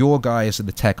it's your guys are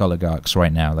the tech oligarchs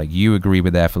right now. Like, you agree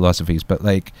with their philosophies, but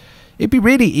like, it'd be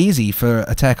really easy for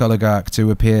a tech oligarch to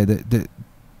appear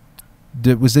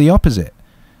that was the opposite,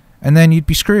 and then you'd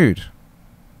be screwed.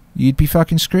 You'd be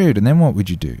fucking screwed, and then what would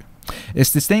you do?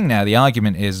 It's this thing now. The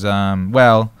argument is,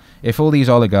 well, if all these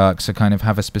oligarchs are kind of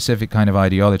have a specific kind of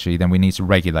ideology, then we need to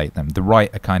regulate them. The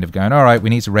right are kind of going, all right, we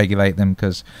need to regulate them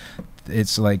because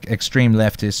it's like extreme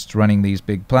leftists running these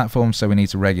big platforms, so we need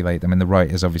to regulate them. And the right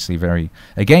is obviously very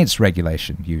against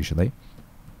regulation, usually.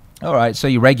 All right, so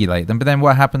you regulate them, but then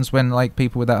what happens when like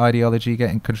people with that ideology get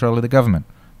in control of the government?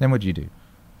 Then what do you do?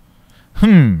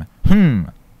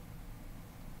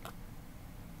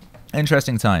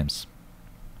 Interesting times.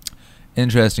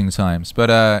 But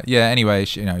yeah, anyway,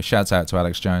 shouts out to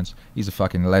Alex Jones. He's a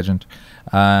fucking legend.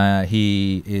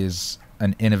 He is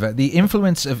an innovator. The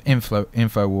influence of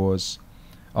InfoWars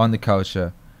on the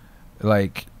culture,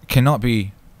 like, cannot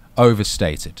be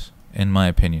overstated, in my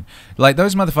opinion. Like,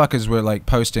 those motherfuckers were like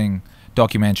posting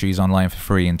documentaries online for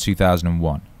free in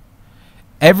 2001.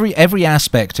 Every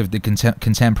aspect of the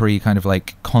contemporary kind of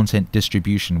like content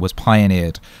distribution was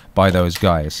pioneered by those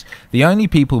guys. The only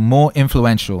people more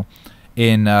influential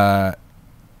in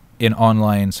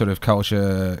online sort of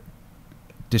culture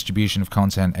distribution of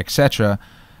content, etc.,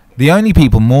 the only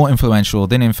people more influential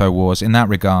than InfoWars in that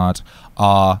regard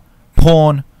are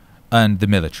porn and the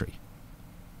military.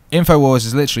 InfoWars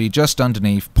is literally just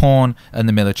underneath porn and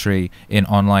the military in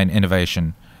online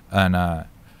innovation. And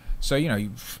so,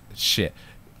 shit.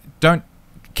 Don't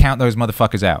count those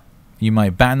motherfuckers out. You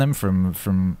might ban them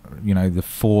from the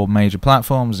 4 major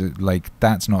platforms.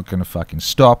 That's not going to fucking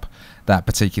stop that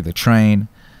particular train.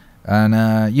 And,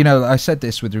 I said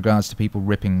this with regards to people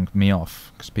ripping me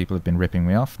off, because people have been ripping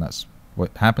me off. That's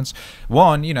what happens.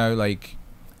 One, the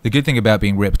good thing about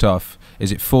being ripped off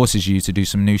is it forces you to do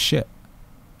some new shit.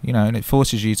 And it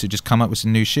forces you to just come up with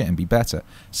some new shit and be better.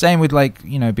 Same with,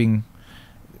 being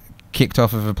kicked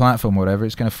off of a platform or whatever.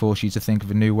 It's going to force you to think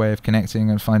of a new way of connecting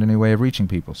and find a new way of reaching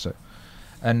people. So,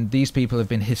 and these people have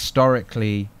been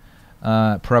historically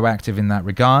proactive in that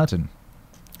regard and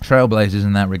trailblazers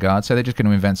in that regard, so they're just going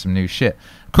to invent some new shit.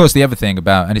 Of course, the other thing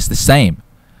about, and it's the same,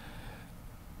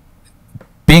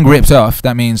 being ripped off,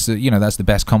 that means that, that's the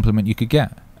best compliment you could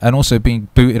get. And also being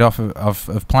booted off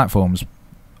of platforms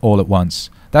all at once,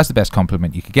 that's the best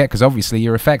compliment you could get, because obviously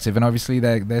you're effective, and obviously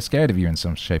they're scared of you in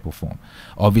some shape or form.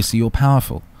 Obviously you're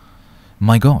powerful.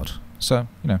 My God. So,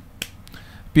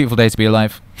 beautiful day to be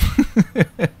alive.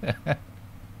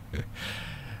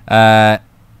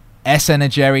 SN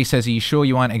Jerry says, are you sure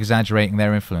you aren't exaggerating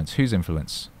their influence? Whose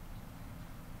influence?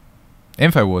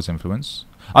 InfoWars' influence.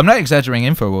 I'm not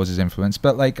exaggerating InfoWars' influence,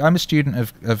 but I'm a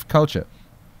student of culture.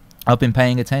 I've been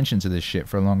paying attention to this shit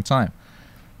for a long time.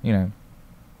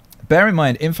 Bear in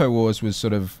mind, InfoWars was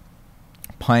sort of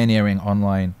pioneering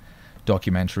online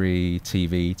documentary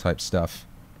TV type stuff.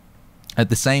 At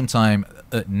the same time,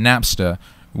 Napster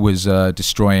was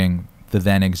destroying the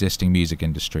then existing music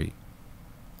industry.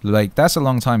 That's a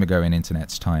long time ago in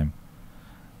internet's time.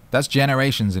 That's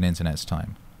generations in internet's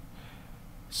time.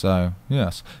 So,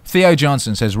 yes. Theo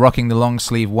Johnson says, rocking the long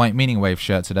sleeve white Meaning Wave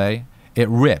shirt today. It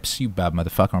rips. You bad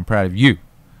motherfucker. I'm proud of you.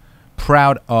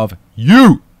 Proud of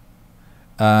you!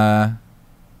 Yeah.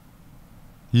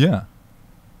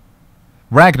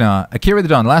 Ragnar, Akira the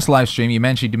Don, last live stream you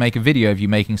mentioned to make a video of you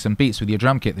making some beats with your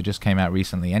drum kit that just came out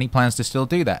recently. Any plans to still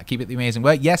do that? Keep it the amazing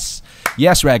work. Yes,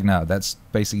 Ragnar. That's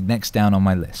basically next down on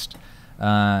my list.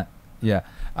 Yeah,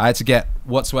 I had to get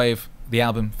What's Wave, the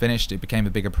album, finished. It became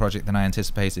a bigger project than I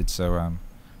anticipated. So,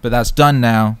 but that's done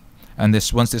now, and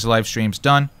once this live stream's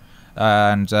done,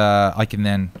 and I can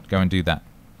then go and do that.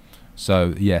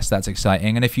 So, yes, that's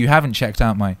exciting. And if you haven't checked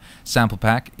out my sample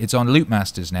pack, it's on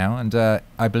Loopmasters now. And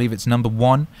I believe it's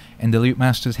 #1 in the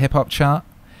Loopmasters hip-hop chart.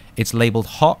 It's labeled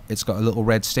hot. It's got a little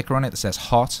red sticker on it that says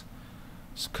hot,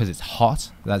 because it's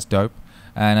hot. That's dope.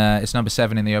 And it's number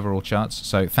 7 in the overall charts.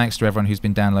 So thanks to everyone who's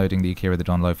been downloading the Akira the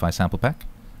Don Lo-Fi sample pack.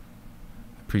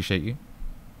 Appreciate you.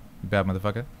 You bad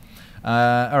motherfucker.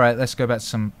 Alright, let's go back to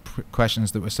some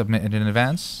questions that were submitted in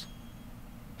advance.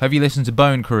 Have you listened to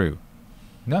Bone Crew?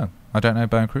 No, I don't know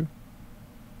Bone Crew.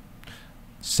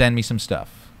 Send me some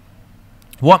stuff.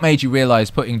 What made you realize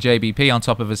putting JBP on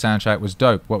top of a soundtrack was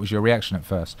dope? What was your reaction at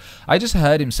first? I just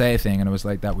heard him say a thing and I was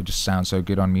like, that would just sound so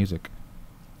good on music.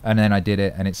 And then I did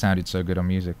it and it sounded so good on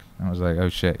music. And I was like, oh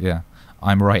shit, yeah,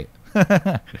 I'm right.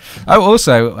 I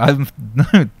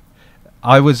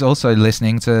was also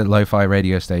listening to lo-fi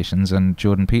radio stations and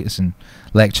Jordan Peterson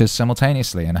lectures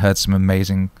simultaneously and heard some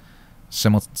amazing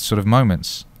sort of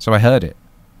moments. So I heard it.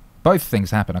 Both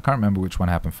things happened. I can't remember which one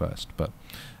happened first, but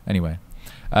anyway.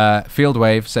 Field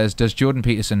Wave says, does Jordan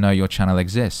Peterson know your channel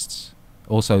exists?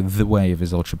 Also, The Wave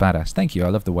is ultra badass. Thank you. I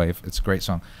love The Wave. It's a great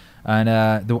song. And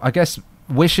I guess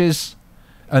Wishes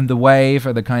and The Wave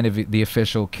are the kind of the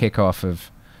official kickoff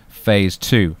of Phase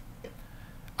 2.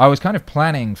 I was kind of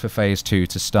planning for Phase 2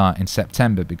 to start in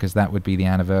September because that would be the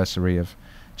anniversary of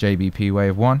JBP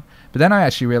Wave 1. But then I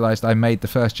actually realized I made the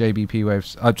first JBP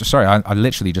Waves... I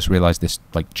literally just realized this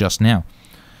like just now.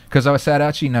 Because I said,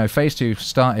 actually, no, Phase 2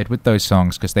 started with those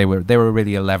songs because they were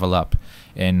really a level up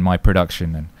in my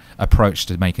production and approach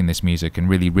to making this music and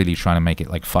really, really trying to make it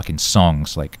like fucking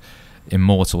songs, like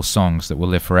immortal songs that will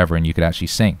live forever and you could actually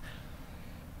sing.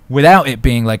 Without it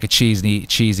being like a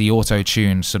cheesy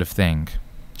auto-tune sort of thing.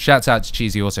 Shouts out to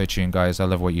cheesy auto-tune, guys. I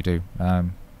love what you do.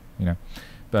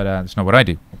 But it's not what I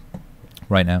do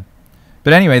right now.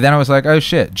 But anyway, then I was like, oh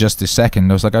shit, just a second.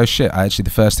 I was like, oh shit, actually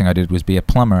the first thing I did was Be a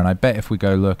Plumber, and I bet if we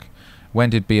go look, when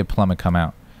did Be a Plumber come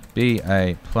out? Be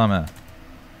a Plumber.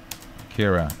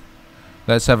 Akira.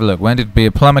 Let's have a look. When did Be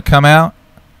a Plumber come out?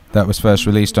 That was first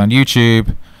released on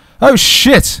YouTube. Oh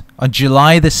shit! On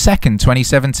July the 2nd,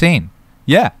 2017.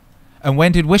 Yeah. And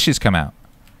when did Wishes come out?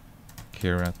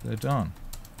 Akira the Don.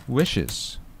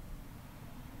 Wishes.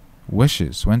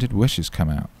 Wishes. When did Wishes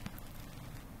come out?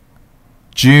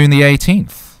 June the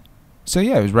 18th. So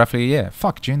yeah, it was roughly a year.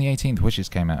 Fuck, June the 18th, Wishes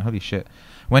came out. Holy shit.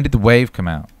 When did The Wave come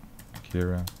out?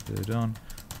 Akira the Don.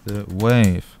 The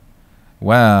Wave.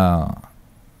 Wow.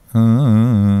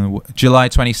 July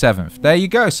 27th. There you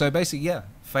go. So basically, yeah,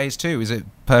 Phase 2. Is it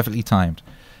perfectly timed?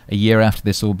 A year after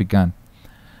this all begun.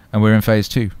 And we're in Phase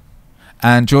 2.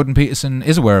 And Jordan Peterson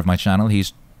is aware of my channel.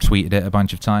 He's tweeted it a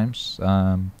bunch of times.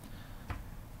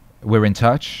 We're in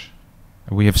touch.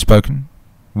 We have spoken.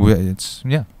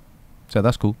 Yeah, so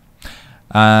that's cool.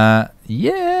 Yeah,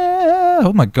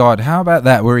 oh my god, how about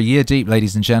that? We're a year deep,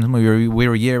 ladies and gentlemen.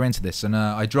 We're a year into this, and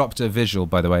I dropped a visual,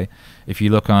 by the way. If you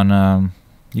look on,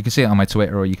 you can see it on my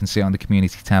Twitter, or you can see it on the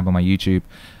community tab on my YouTube,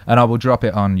 and I will drop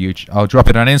it on YouTube. I'll drop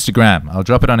it on Instagram. I'll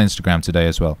drop it on Instagram today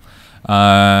as well.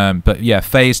 But yeah,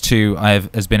 Phase 2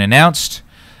 has been announced,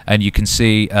 and you can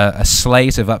see a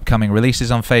slate of upcoming releases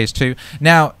on Phase 2.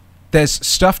 Now, there's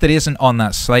stuff that isn't on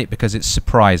that slate because it's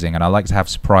surprising, and I like to have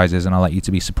surprises, and I like you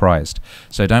to be surprised.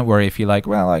 So don't worry if you're like,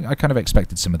 well, I kind of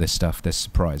expected some of this stuff. There's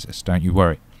surprises. Don't you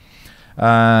worry.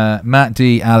 Matt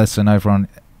D. Allison over on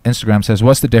Instagram says,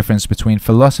 what's the difference between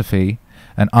philosophy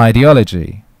and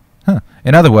ideology?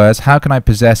 In other words, how can I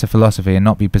possess a philosophy and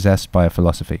not be possessed by a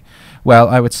philosophy? Well,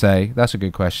 I would say that's a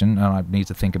good question, and I need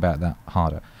to think about that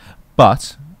harder.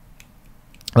 But,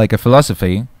 like a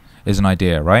philosophy is an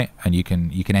idea, right? And you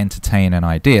can entertain an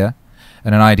idea,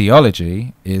 and an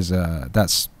ideology is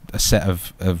that's a set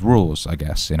of rules, I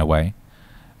guess, in a way.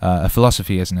 A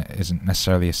philosophy isn't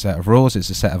necessarily a set of rules;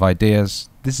 it's a set of ideas.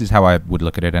 This is how I would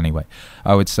look at it anyway.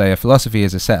 I would say a philosophy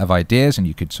is a set of ideas, and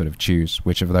you could sort of choose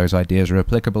which of those ideas are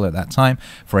applicable at that time.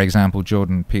 For example,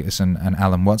 Jordan Peterson and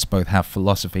Alan Watts both have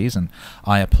philosophies, and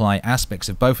I apply aspects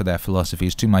of both of their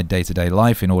philosophies to my day-to-day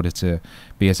life in order to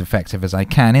be as effective as I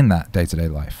can in that day-to-day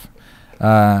life.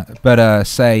 But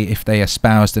say if they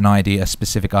espoused a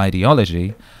specific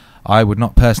ideology, I would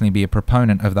not personally be a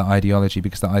proponent of that ideology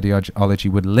because that ideology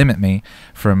would limit me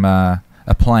from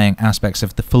applying aspects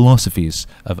of the philosophies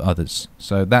of others.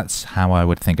 So that's how I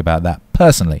would think about that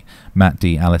personally, Matt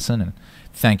D. Allison, and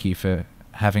thank you for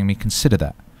having me consider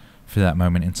that for that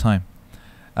moment in time.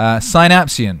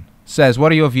 Synapsian says,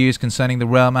 what are your views concerning the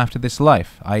realm after this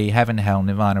life, i.e. heaven, hell,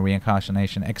 nirvana,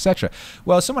 reincarnation, etc.?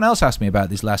 Well, someone else asked me about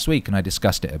this last week, and I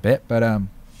discussed it a bit, but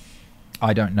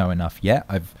I don't know enough yet.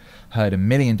 I've heard a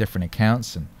million different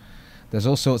accounts, and there's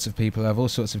all sorts of people who have all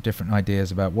sorts of different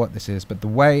ideas about what this is, but the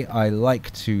way I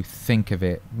like to think of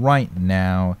it right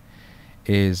now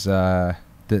is that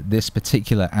this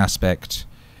particular aspect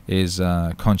is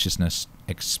consciousness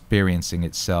experiencing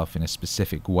itself in a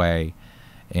specific way,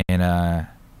 in a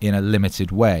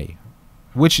limited way,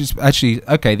 which is actually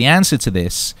okay. The answer to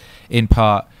this, in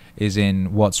part, is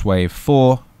in What's Wave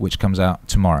 4, which comes out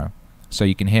tomorrow. So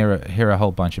you can hear a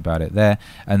whole bunch about it there,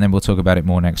 and then we'll talk about it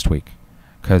more next week.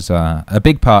 Because a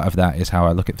big part of that is how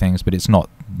I look at things, but it's not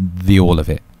the all of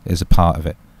it. It's a part of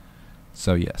it.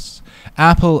 So yes.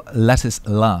 Apple Lettuce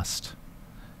Last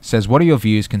says, what are your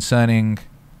views concerning...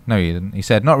 No, he didn't. He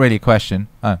said, not really a question.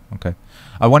 Oh, okay.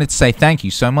 I wanted to say thank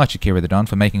you so much, Akira the Don,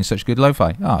 for making such good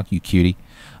lo-fi. Oh, you cutie.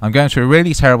 I'm going through a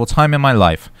really terrible time in my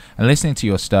life, and listening to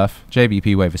your stuff,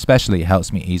 JBP Wave especially,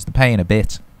 helps me ease the pain a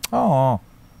bit. Oh,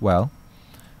 well,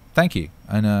 thank you.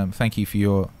 And thank you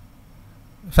for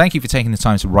taking the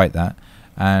time to write that,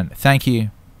 and thank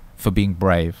you for being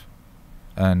brave,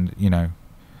 and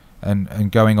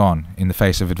and going on in the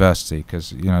face of adversity,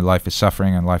 because life is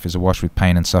suffering, and life is awash with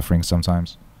pain and suffering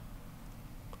sometimes.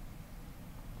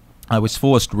 I was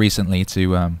forced recently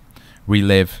to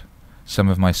relive some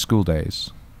of my school days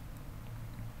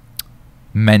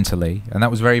mentally, and that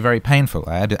was very, very painful.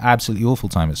 I had an absolutely awful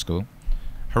time at school,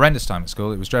 horrendous time at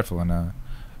school. It was dreadful, and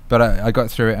but I got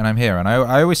through it, and I'm here. And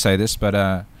I always say this,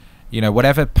 but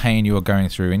whatever pain you are going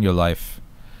through in your life,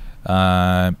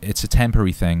 it's a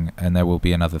temporary thing, and there will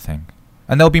be another thing,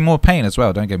 and there'll be more pain as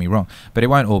well. Don't get me wrong, but it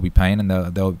won't all be pain, and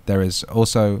there is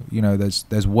also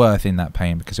there's worth in that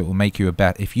pain, because it will make you a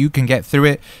better. If you can get through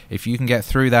it, if you can get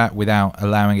through that without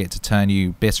allowing it to turn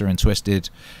you bitter and twisted,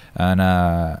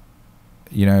 and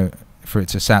for it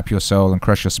to sap your soul and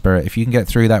crush your spirit, if you can get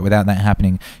through that without that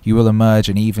happening, you will emerge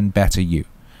an even better you.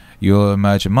 You'll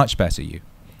emerge a much better you,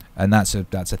 and that's a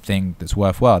thing that's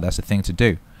worthwhile. That's a thing to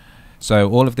do. So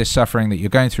all of this suffering that you're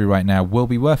going through right now will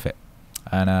be worth it,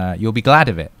 and you'll be glad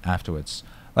of it afterwards.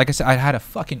 Like I said, I had a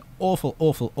fucking awful,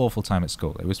 awful, awful time at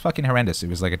school. It was fucking horrendous. It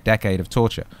was like a decade of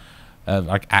torture,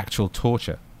 like actual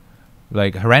torture,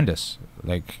 like horrendous.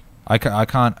 Like I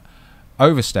can't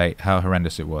overstate how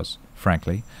horrendous it was,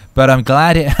 frankly, but I'm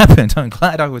glad it happened. I'm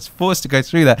glad I was forced to go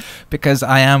through that, because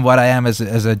I am what I am as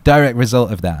a direct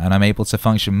result of that, and I'm able to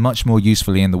function much more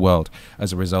usefully in the world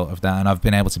as a result of that, and I've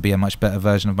been able to be a much better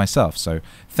version of myself. So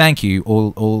thank you,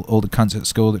 all the cunts at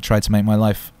school that tried to make my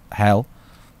life hell.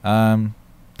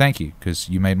 Thank you, because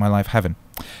you made my life heaven.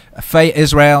 Faye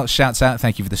Israel shouts out,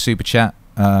 thank you for the super chat.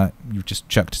 You've just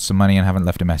chucked some money and haven't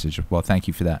left a message. Well, thank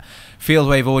you for that.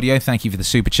 Fieldwave Audio, thank you for the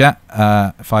super chat.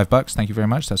 $5, thank you very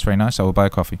much. That's very nice. I will buy a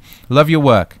coffee. Love your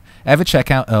work. Ever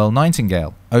check out Earl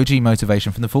Nightingale? OG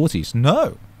motivation from the 40s.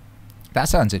 No. That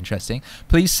sounds interesting.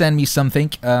 Please send me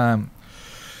something. The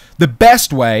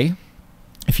best way,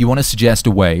 if you want to suggest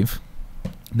a wave,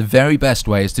 the very best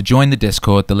way is to join the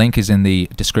Discord. The link is in the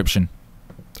description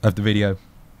of the video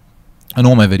and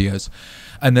all my videos.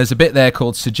 And there's a bit there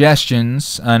called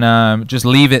suggestions, and just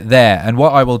leave it there. And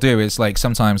what I will do is, like,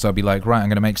 sometimes I'll be like, right, I'm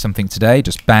going to make something today,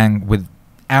 just bang with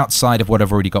outside of what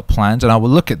I've already got planned, and I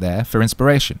will look at there for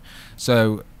inspiration.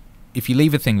 So if you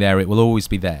leave a thing there, it will always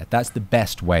be there. That's the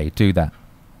best way. Do that.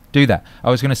 Do that. I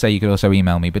was going to say you could also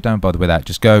email me, but don't bother with that.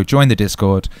 Just go join the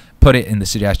Discord, put it in the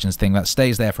suggestions thing. That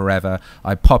stays there forever.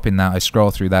 I pop in that. I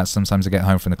scroll through that. Sometimes I get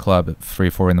home from the club at 3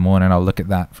 or 4 in the morning. I'll look at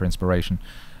that for inspiration.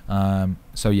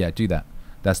 So yeah, do that.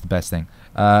 That's the best thing.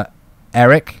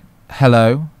 Eric,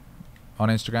 hello on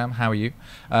Instagram. How are you?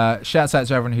 Shouts out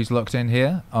to everyone who's locked in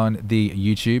here on the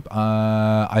YouTube.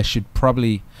 I should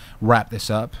probably wrap this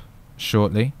up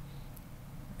shortly.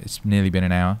 It's nearly been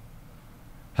an hour.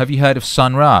 Have you heard of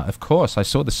Sun Ra? Of course. I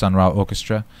saw the Sun Ra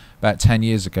Orchestra about 10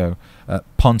 years ago at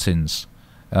Pontins,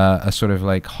 a sort of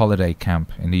like holiday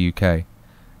camp in the UK.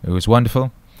 It was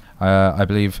wonderful. I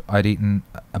believe I'd eaten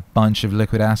a bunch of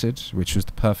liquid acid, which was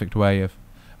the perfect way of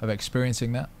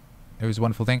experiencing that. It was a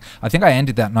wonderful thing. I think I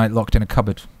ended that night locked in a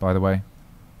cupboard, by the way.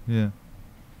 Yeah.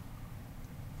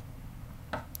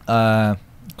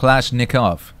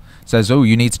 Kalashnikov says, oh,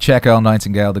 you need to check Earl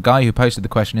Nightingale. The guy who posted the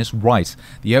question is right.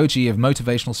 The OG of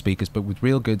motivational speakers, but with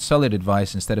real good, solid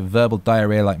advice instead of verbal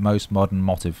diarrhea like most modern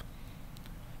motive.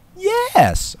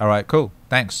 Yes! All right, cool.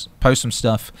 Thanks. Post some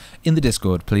stuff in the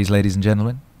Discord, please, ladies and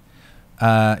gentlemen.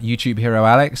 YouTube hero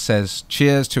Alex says,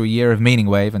 cheers to a year of Meaning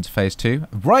Wave and to phase 2.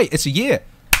 Right, it's a year.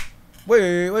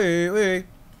 Wait.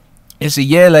 It's a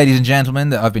year, ladies and gentlemen,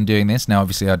 that I've been doing this. Now,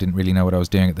 obviously, I didn't really know what I was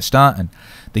doing at the start, and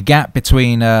the gap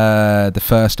between the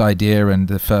first idea and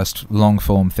the first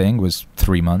long-form thing was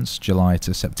 3 months, July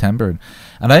to September,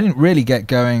 and I didn't really get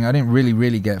going. I didn't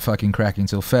really get fucking cracking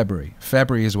until February.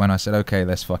 February is when I said, okay,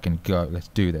 let's fucking go. Let's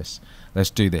do this. Let's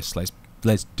do this. Let's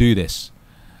do this.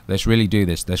 Let's really do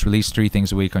this. Let's release 3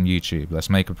 things a week on YouTube. Let's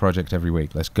make a project every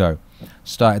week. Let's go.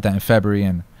 Started that in February,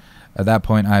 and At that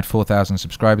point, I had 4,000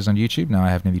 subscribers on YouTube. Now I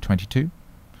have nearly 22.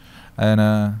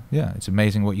 And yeah, it's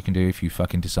amazing what you can do if you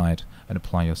fucking decide and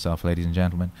apply yourself, ladies and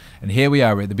gentlemen. And here we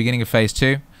are. We're at the beginning of phase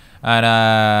 2.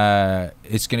 And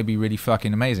it's going to be really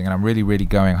fucking amazing. And I'm really, really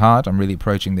going hard. I'm really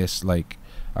approaching this like...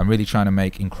 I'm really trying to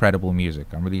make incredible music.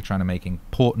 I'm really trying to make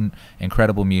important,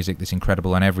 incredible music that's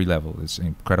incredible on every level. It's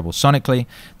incredible sonically,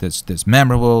 that's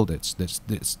memorable, that's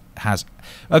has...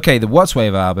 Okay, the What's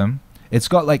Wave album, it's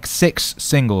got like 6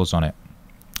 singles on it.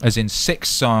 As in 6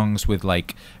 songs with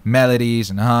like melodies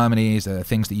and harmonies,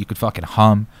 things that you could fucking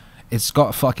hum. It's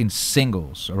got fucking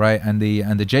singles, alright? And the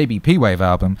JBP Wave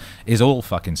album is all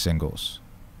fucking singles.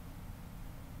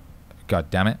 God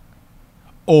damn it.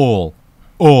 All,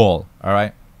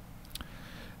 alright?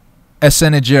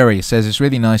 Esenageri says, it's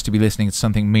really nice to be listening to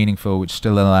something meaningful which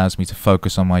still allows me to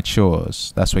focus on my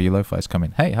chores. That's where your lo-fi's come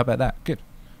in. Hey, how about that? Good,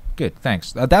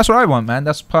 thanks. That's what I want, man.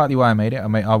 That's partly why I made it.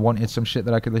 I wanted some shit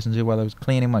that I could listen to while I was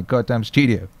cleaning my goddamn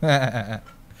studio.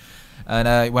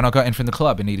 And when I got in from the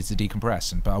club, I needed to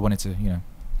decompress. But I wanted to, you know...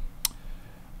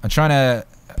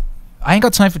 I ain't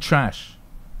got time for trash.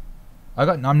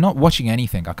 I'm not watching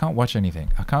anything. I can't watch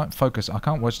anything. I can't focus. I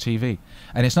can't watch TV.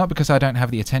 And it's not because I don't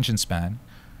have the attention span.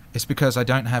 It's because I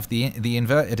don't have the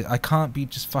inverted... I can't be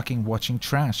just fucking watching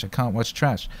trash. I can't watch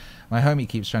trash. My homie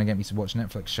keeps trying to get me to watch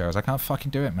Netflix shows. I can't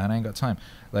fucking do it, man. I ain't got time.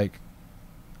 Like,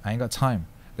 I ain't got time.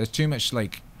 There's too much,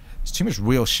 like... It's too much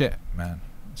real shit, man.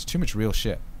 It's too much real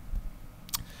shit.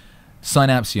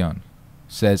 Synapsion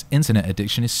says, internet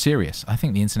addiction is serious. I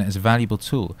think the internet is a valuable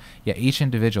tool, yet each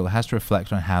individual has to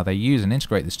reflect on how they use and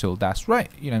integrate this tool. That's right,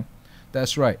 you know.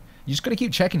 That's right. You just got to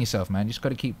keep checking yourself, man. You just got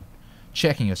to keep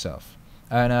checking yourself.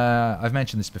 And I've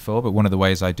mentioned this before, but one of the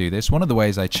ways I do this, one of the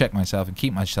ways I check myself and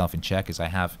keep myself in check is I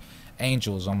have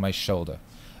angels on my shoulder.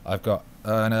 I've got,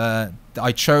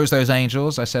 I chose those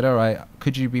angels. I said, all right,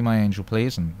 could you be my angel,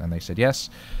 please? And they said yes.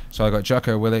 So I got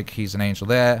Jocko Willick, he's an angel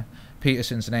there.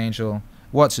 Peterson's an angel.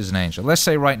 Watts is an angel. Let's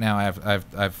say right now I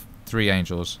have 3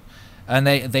 angels. And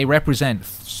they represent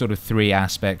sort of 3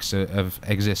 aspects of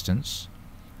existence.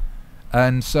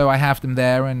 And so I have them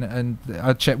there, and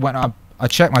I check when I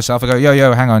check myself. I go,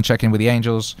 yo, hang on, check in with the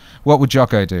angels. What would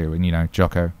Jocko do? And, you know,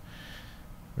 Jocko.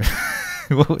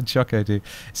 What would Jocko do?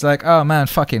 It's like, oh, man,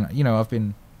 fucking, you know,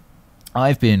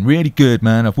 I've been really good,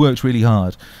 man. I've worked really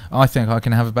hard. I think I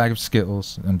can have a bag of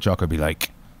Skittles. And Jocko would be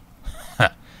like,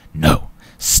 no,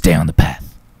 stay on the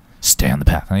path. Stay on the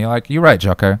path. And you're like, you're right,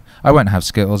 Jocko. I won't have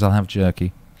Skittles. I'll have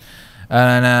jerky.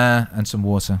 And some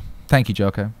water. Thank you,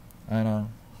 Jocko. And,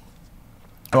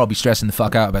 or I'll be stressing the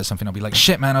fuck out about something. I'll be like,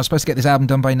 shit, man, I was supposed to get this album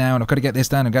done by now, and I've got to get this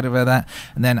done, and got to do that.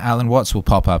 And then Alan Watts will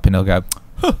pop up, and he'll go,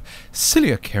 huh,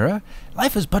 silly Akira,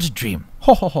 life is but a dream.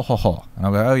 Ho, ho, ho, ho, ho. And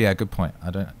I'll go, oh, yeah, good point.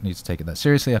 I don't need to take it that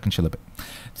seriously. I can chill a bit.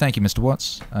 Thank you, Mr.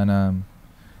 Watts. And,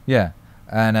 yeah.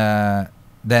 And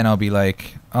then I'll be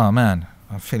like, oh, man,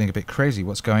 I'm feeling a bit crazy.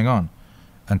 What's going on?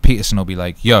 And Peterson will be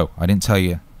like, yo, I didn't tell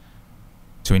you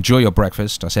to enjoy your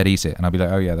breakfast. I said eat it. And I'll be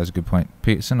like, oh, yeah, that's a good point.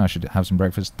 Peterson, I should have some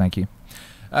breakfast. Thank you.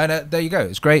 And there you go.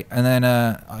 It's great. And then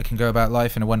I can go about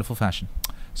life in a wonderful fashion.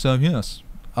 So, yes,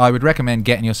 I would recommend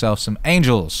getting yourself some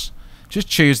angels. Just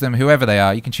choose them, whoever they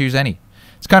are. You can choose any.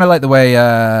 It's kind of like the way,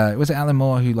 was it Alan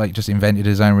Moore who like just invented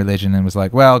his own religion and was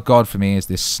like, well, God for me is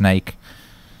this snake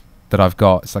that I've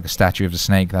got. It's like a statue of the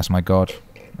snake. That's my God.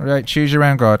 All right, choose your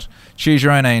own God. Choose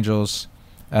your own angels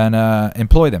and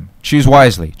employ them. Choose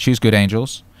wisely. Choose good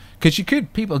angels. Because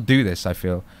people do this, I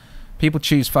feel. People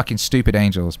choose fucking stupid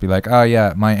angels. Be like, oh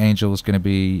yeah, my angel's going to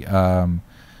be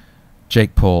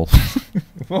Jake Paul.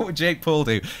 What would Jake Paul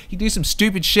do? He'd do some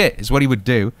stupid shit is what he would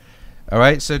do.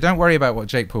 Alright, so don't worry about what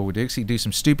Jake Paul would do, because he'd do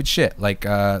some stupid shit, like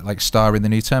star in the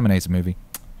new Terminator movie.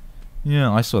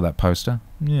 Yeah, I saw that poster.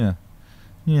 Yeah,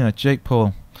 Jake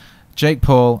Paul. Jake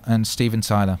Paul and Steven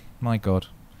Tyler. My God.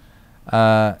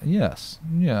 Yes.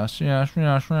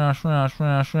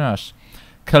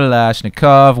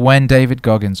 Kalashnikov, when David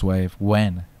Goggins wave.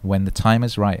 When the time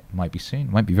is right. Might be soon.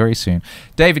 Might be very soon.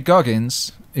 David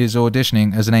Goggins is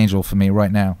auditioning as an angel for me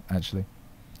right now, actually.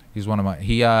 He's one of my...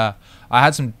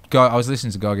 I was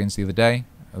listening to Goggins the other day,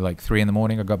 like 3 in the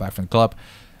morning. I got back from the club.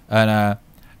 And,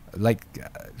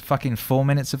 fucking 4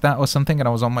 minutes of that or something, and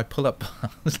I was on my pull-up bar. I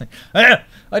was like, I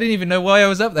didn't even know why I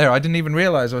was up there. I didn't even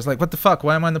realize. I was like, what the fuck?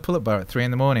 Why am I on the pull-up bar at 3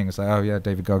 in the morning? It's like, oh, yeah,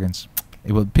 David Goggins.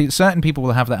 Certain people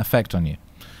will have that effect on you.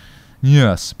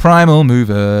 Yes. Primal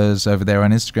Movers over there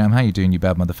on Instagram. How you doing, you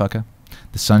bad motherfucker?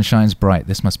 The sun shines bright.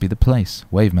 This must be the place.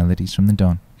 Wave melodies from the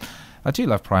dawn. I do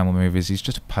love Primal Movers. He's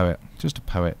just a poet. Just a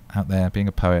poet out there, being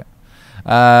a poet.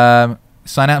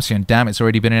 Synapsion. Damn, it's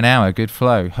already been an hour. Good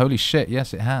flow. Holy shit.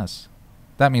 Yes, it has.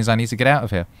 That means I need to get out of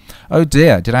here. Oh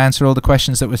dear, did I answer all the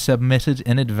questions that were submitted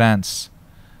in advance?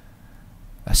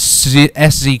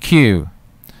 SZQ.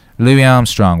 Louis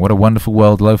Armstrong, what a wonderful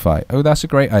world, lo-fi. Oh, that's a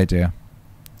great idea.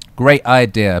 Great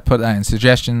idea. Put that in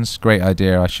suggestions. Great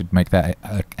idea. I should make that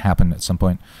happen at some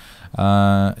point.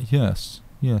 Yes.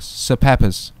 Sir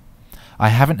Peppers. I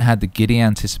haven't had the giddy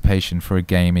anticipation for a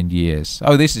game in years.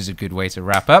 Oh, this is a good way to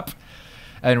wrap up.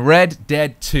 And Red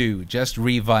Dead 2 just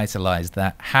revitalized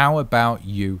that. How about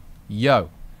you? Yo.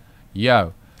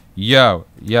 Yo. Yo.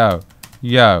 Yo.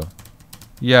 Yo.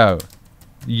 Yo.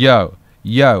 Yo.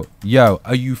 Yo. Yo.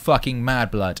 Are you fucking mad,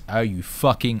 blood? Are you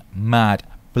fucking mad,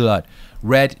 blood?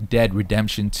 Red Dead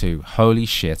Redemption 2. Holy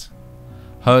shit.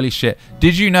 Holy shit.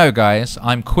 Did you know, guys,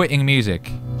 I'm quitting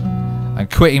music. I'm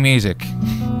quitting music.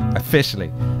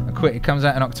 Officially. I quit. It comes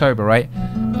out in October, right?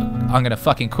 I'm gonna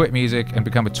fucking quit music and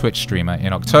become a Twitch streamer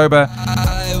in October.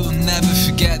 I will never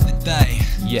forget the day.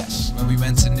 Yes. When we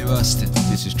went to New Austin.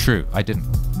 This is true. I didn't.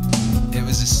 It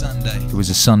was a Sunday. It was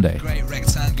a Sunday. Great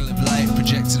rectangle of light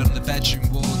projected on the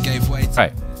bedroom wall gave way to...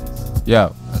 Right.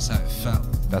 Yo. That's how it felt.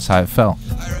 That's how it felt.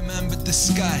 I remembered the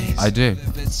skies. I do.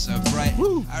 A bit so bright.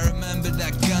 Woo. I remembered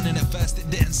that gun and at first it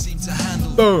didn't seem to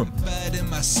handle. Boom. Bird in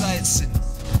my sights and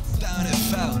down it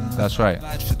fell. That's right.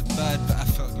 Bad for the bird, but I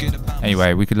felt good about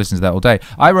Anyway, we could listen to that all day.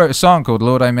 I wrote a song called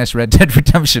Lord I Miss Red Dead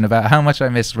Redemption about how much I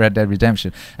miss Red Dead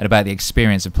Redemption and about the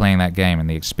experience of playing that game and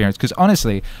the experience. Because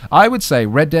honestly, I would say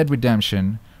Red Dead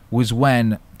Redemption was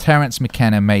when Terence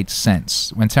McKenna made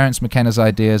sense. When Terence McKenna's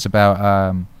ideas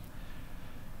about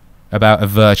a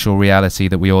virtual reality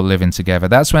that we all live in together.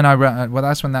 That's when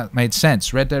that's when that made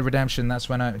sense. Red Dead Redemption, that's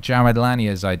when Jared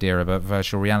Lanier's idea about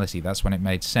virtual reality, that's when it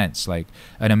made sense. Like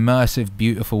an immersive,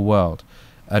 beautiful world.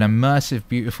 An immersive,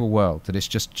 beautiful world that is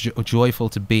just joyful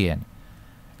to be in.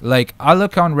 Like, I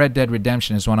look on Red Dead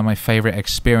Redemption as one of my favorite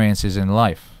experiences in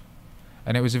life.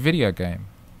 And it was a video game.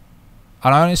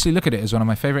 And I honestly look at it as one of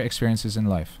my favorite experiences in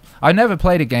life. I've never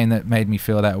played a game that made me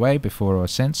feel that way before or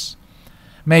since.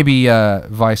 Maybe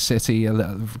Vice City a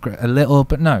little,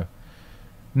 but no.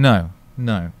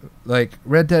 Like,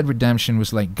 Red Dead Redemption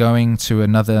was like going to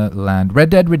another land. Red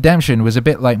Dead Redemption was a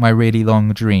bit like my really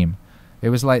long dream. It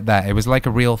was like that. It was like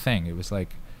a real thing. It was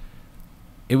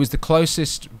the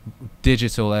closest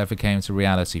digital ever came to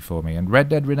reality for me. And Red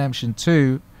Dead Redemption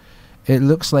 2, it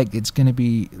looks like it's going to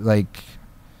be like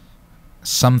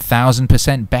some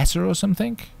 1000% better or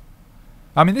something.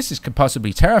 I mean, this is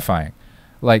possibly terrifying.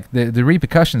 Like, the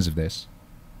repercussions of this.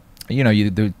 You know,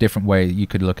 the different way you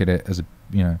could look at it as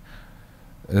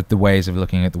the ways of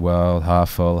looking at the world,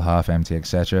 half full, half empty,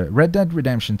 etc. Red Dead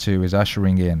Redemption 2 is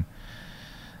ushering in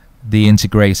the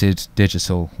integrated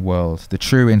digital world, the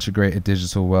true integrated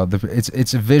digital world.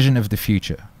 It's a vision of the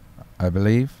future, I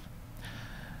believe.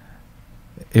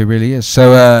 It really is.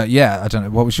 So, yeah, I don't know.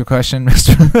 What was your question,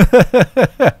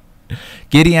 Mr.?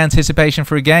 Giddy anticipation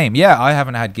for a game. Yeah, I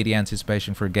haven't had giddy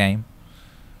anticipation for a game.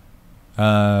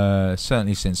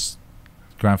 Certainly since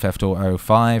Grand Theft Auto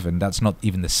 5, and that's not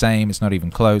even the same. It's not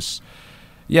even close.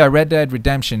 Yeah, Red Dead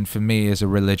Redemption for me is a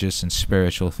religious and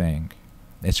spiritual thing.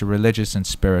 It's a religious and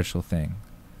spiritual thing.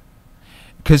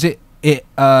 Because it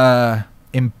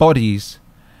embodies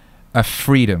a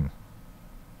freedom.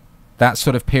 That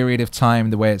sort of period of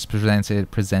time, the way it's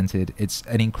presented, it's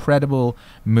an incredible,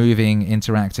 moving,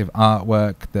 interactive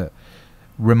artwork that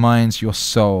reminds your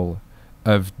soul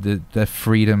of the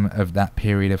freedom of that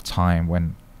period of time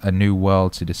when a new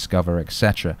world to discover,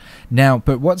 etc. Now,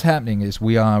 but what's happening is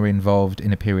we are involved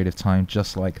in a period of time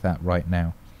just like that right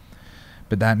now.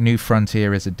 But that new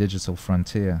frontier is a digital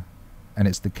frontier, and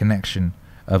it's the connection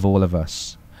of all of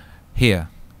us here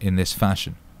in this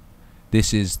fashion.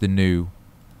 This is the new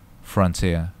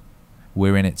frontier.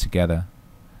 We're in it together.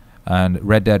 And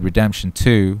Red Dead Redemption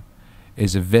 2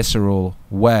 is a visceral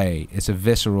way. It's a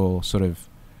visceral sort of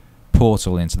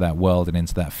portal into that world and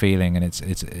into that feeling, and it's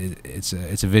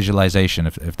a visualization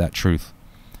of that truth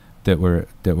that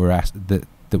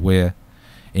we're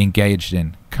engaged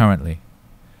in currently.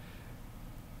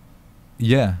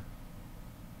 Yeah.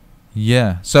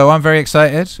 So I'm very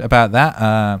excited about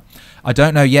that. I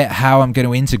don't know yet how I'm going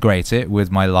to integrate it with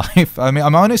my life. I mean,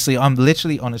 I'm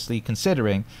literally honestly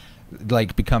considering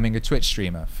like becoming a Twitch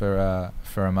streamer for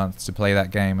a month to play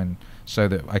that game, and so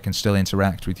that I can still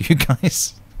interact with you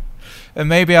guys. And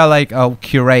maybe I'll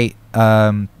curate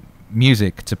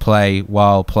music to play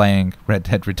while playing Red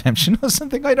Dead Redemption or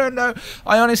something. I don't know.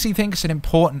 I honestly think it's an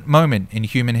important moment in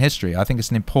human history. I think it's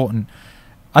an important.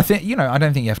 I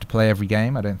don't think you have to play every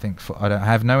game. I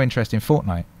have no interest in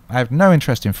Fortnite. I have no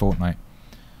interest in Fortnite.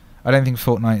 I don't think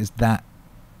Fortnite is that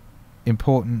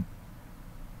important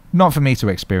Not for me to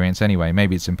experience anyway.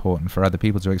 Maybe it's important for other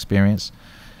people to experience.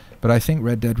 But I think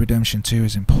Red Dead Redemption 2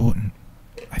 is important.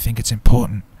 I think it's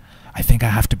important. I think I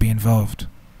have to be involved.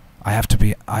 I have to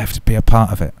be a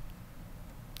part of it.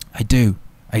 I do.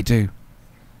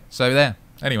 So there.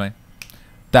 Anyway,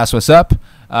 that's what's up.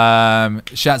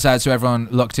 Shouts out to everyone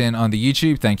locked in on the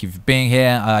YouTube. Thank you for being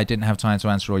here. I didn't have time to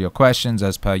answer all your questions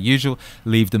as per usual.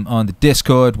 Leave them on the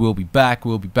Discord. We'll be back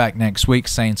next week,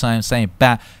 same time, same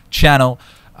bat channel.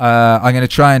 I'm going to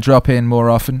try and drop in more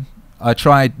often. I'll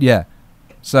try that.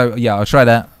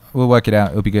 We'll work it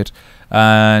out. It'll be good.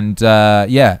 And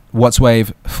What's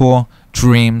Wave 4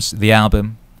 Dreams, the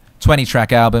album,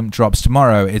 20-track album, drops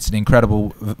tomorrow. It's an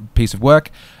incredible piece of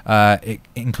work. It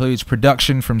includes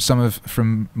production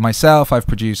from myself. I've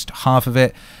produced half of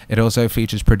it. It also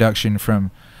features production from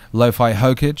Lo-Fi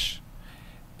Hokage,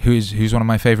 who's one of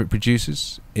my favorite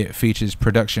producers. It features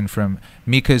production from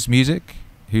Mika's Music,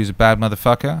 who's a bad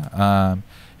motherfucker,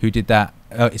 who did that.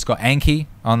 It's got Anki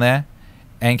on there.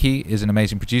 Anki is an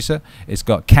amazing producer. It's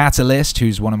got Catalyst,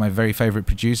 who's one of my very favorite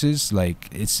producers. Like,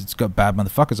 it's got bad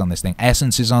motherfuckers on this thing.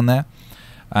 Essence is on there.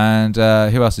 And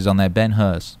who else is on there? Ben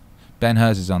Hurs. Ben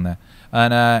Hurs is on there.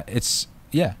 And it's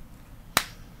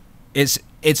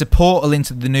a portal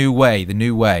into the new way.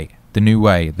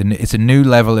 It's a new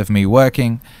level of me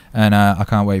working, and I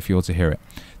can't wait for you all to hear it.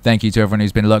 Thank you to everyone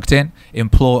who's been locked in.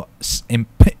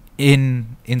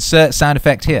 Insert sound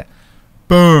effect here.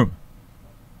 Boom.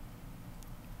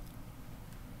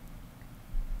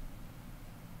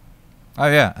 Oh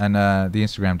yeah, and the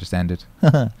Instagram just ended.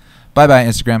 Bye-bye,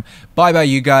 Instagram. Bye-bye,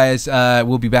 you guys.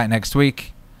 We'll be back next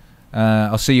week.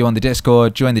 I'll see you on the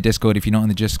Discord. Join the Discord. If you're not on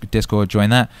the Discord, join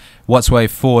that. What's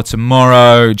Wave 4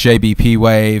 tomorrow. JBP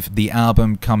Wave, the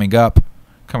album coming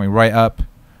right up.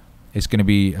 It's going to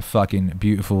be a fucking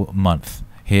beautiful month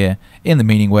here in the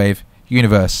Meaning Wave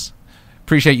universe.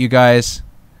 Appreciate you guys.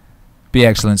 Be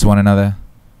excellent to one another.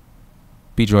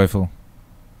 Be joyful.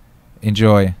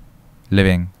 Enjoy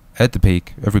living at the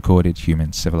peak of recorded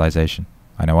human civilization.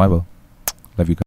 I know I will. Love you guys.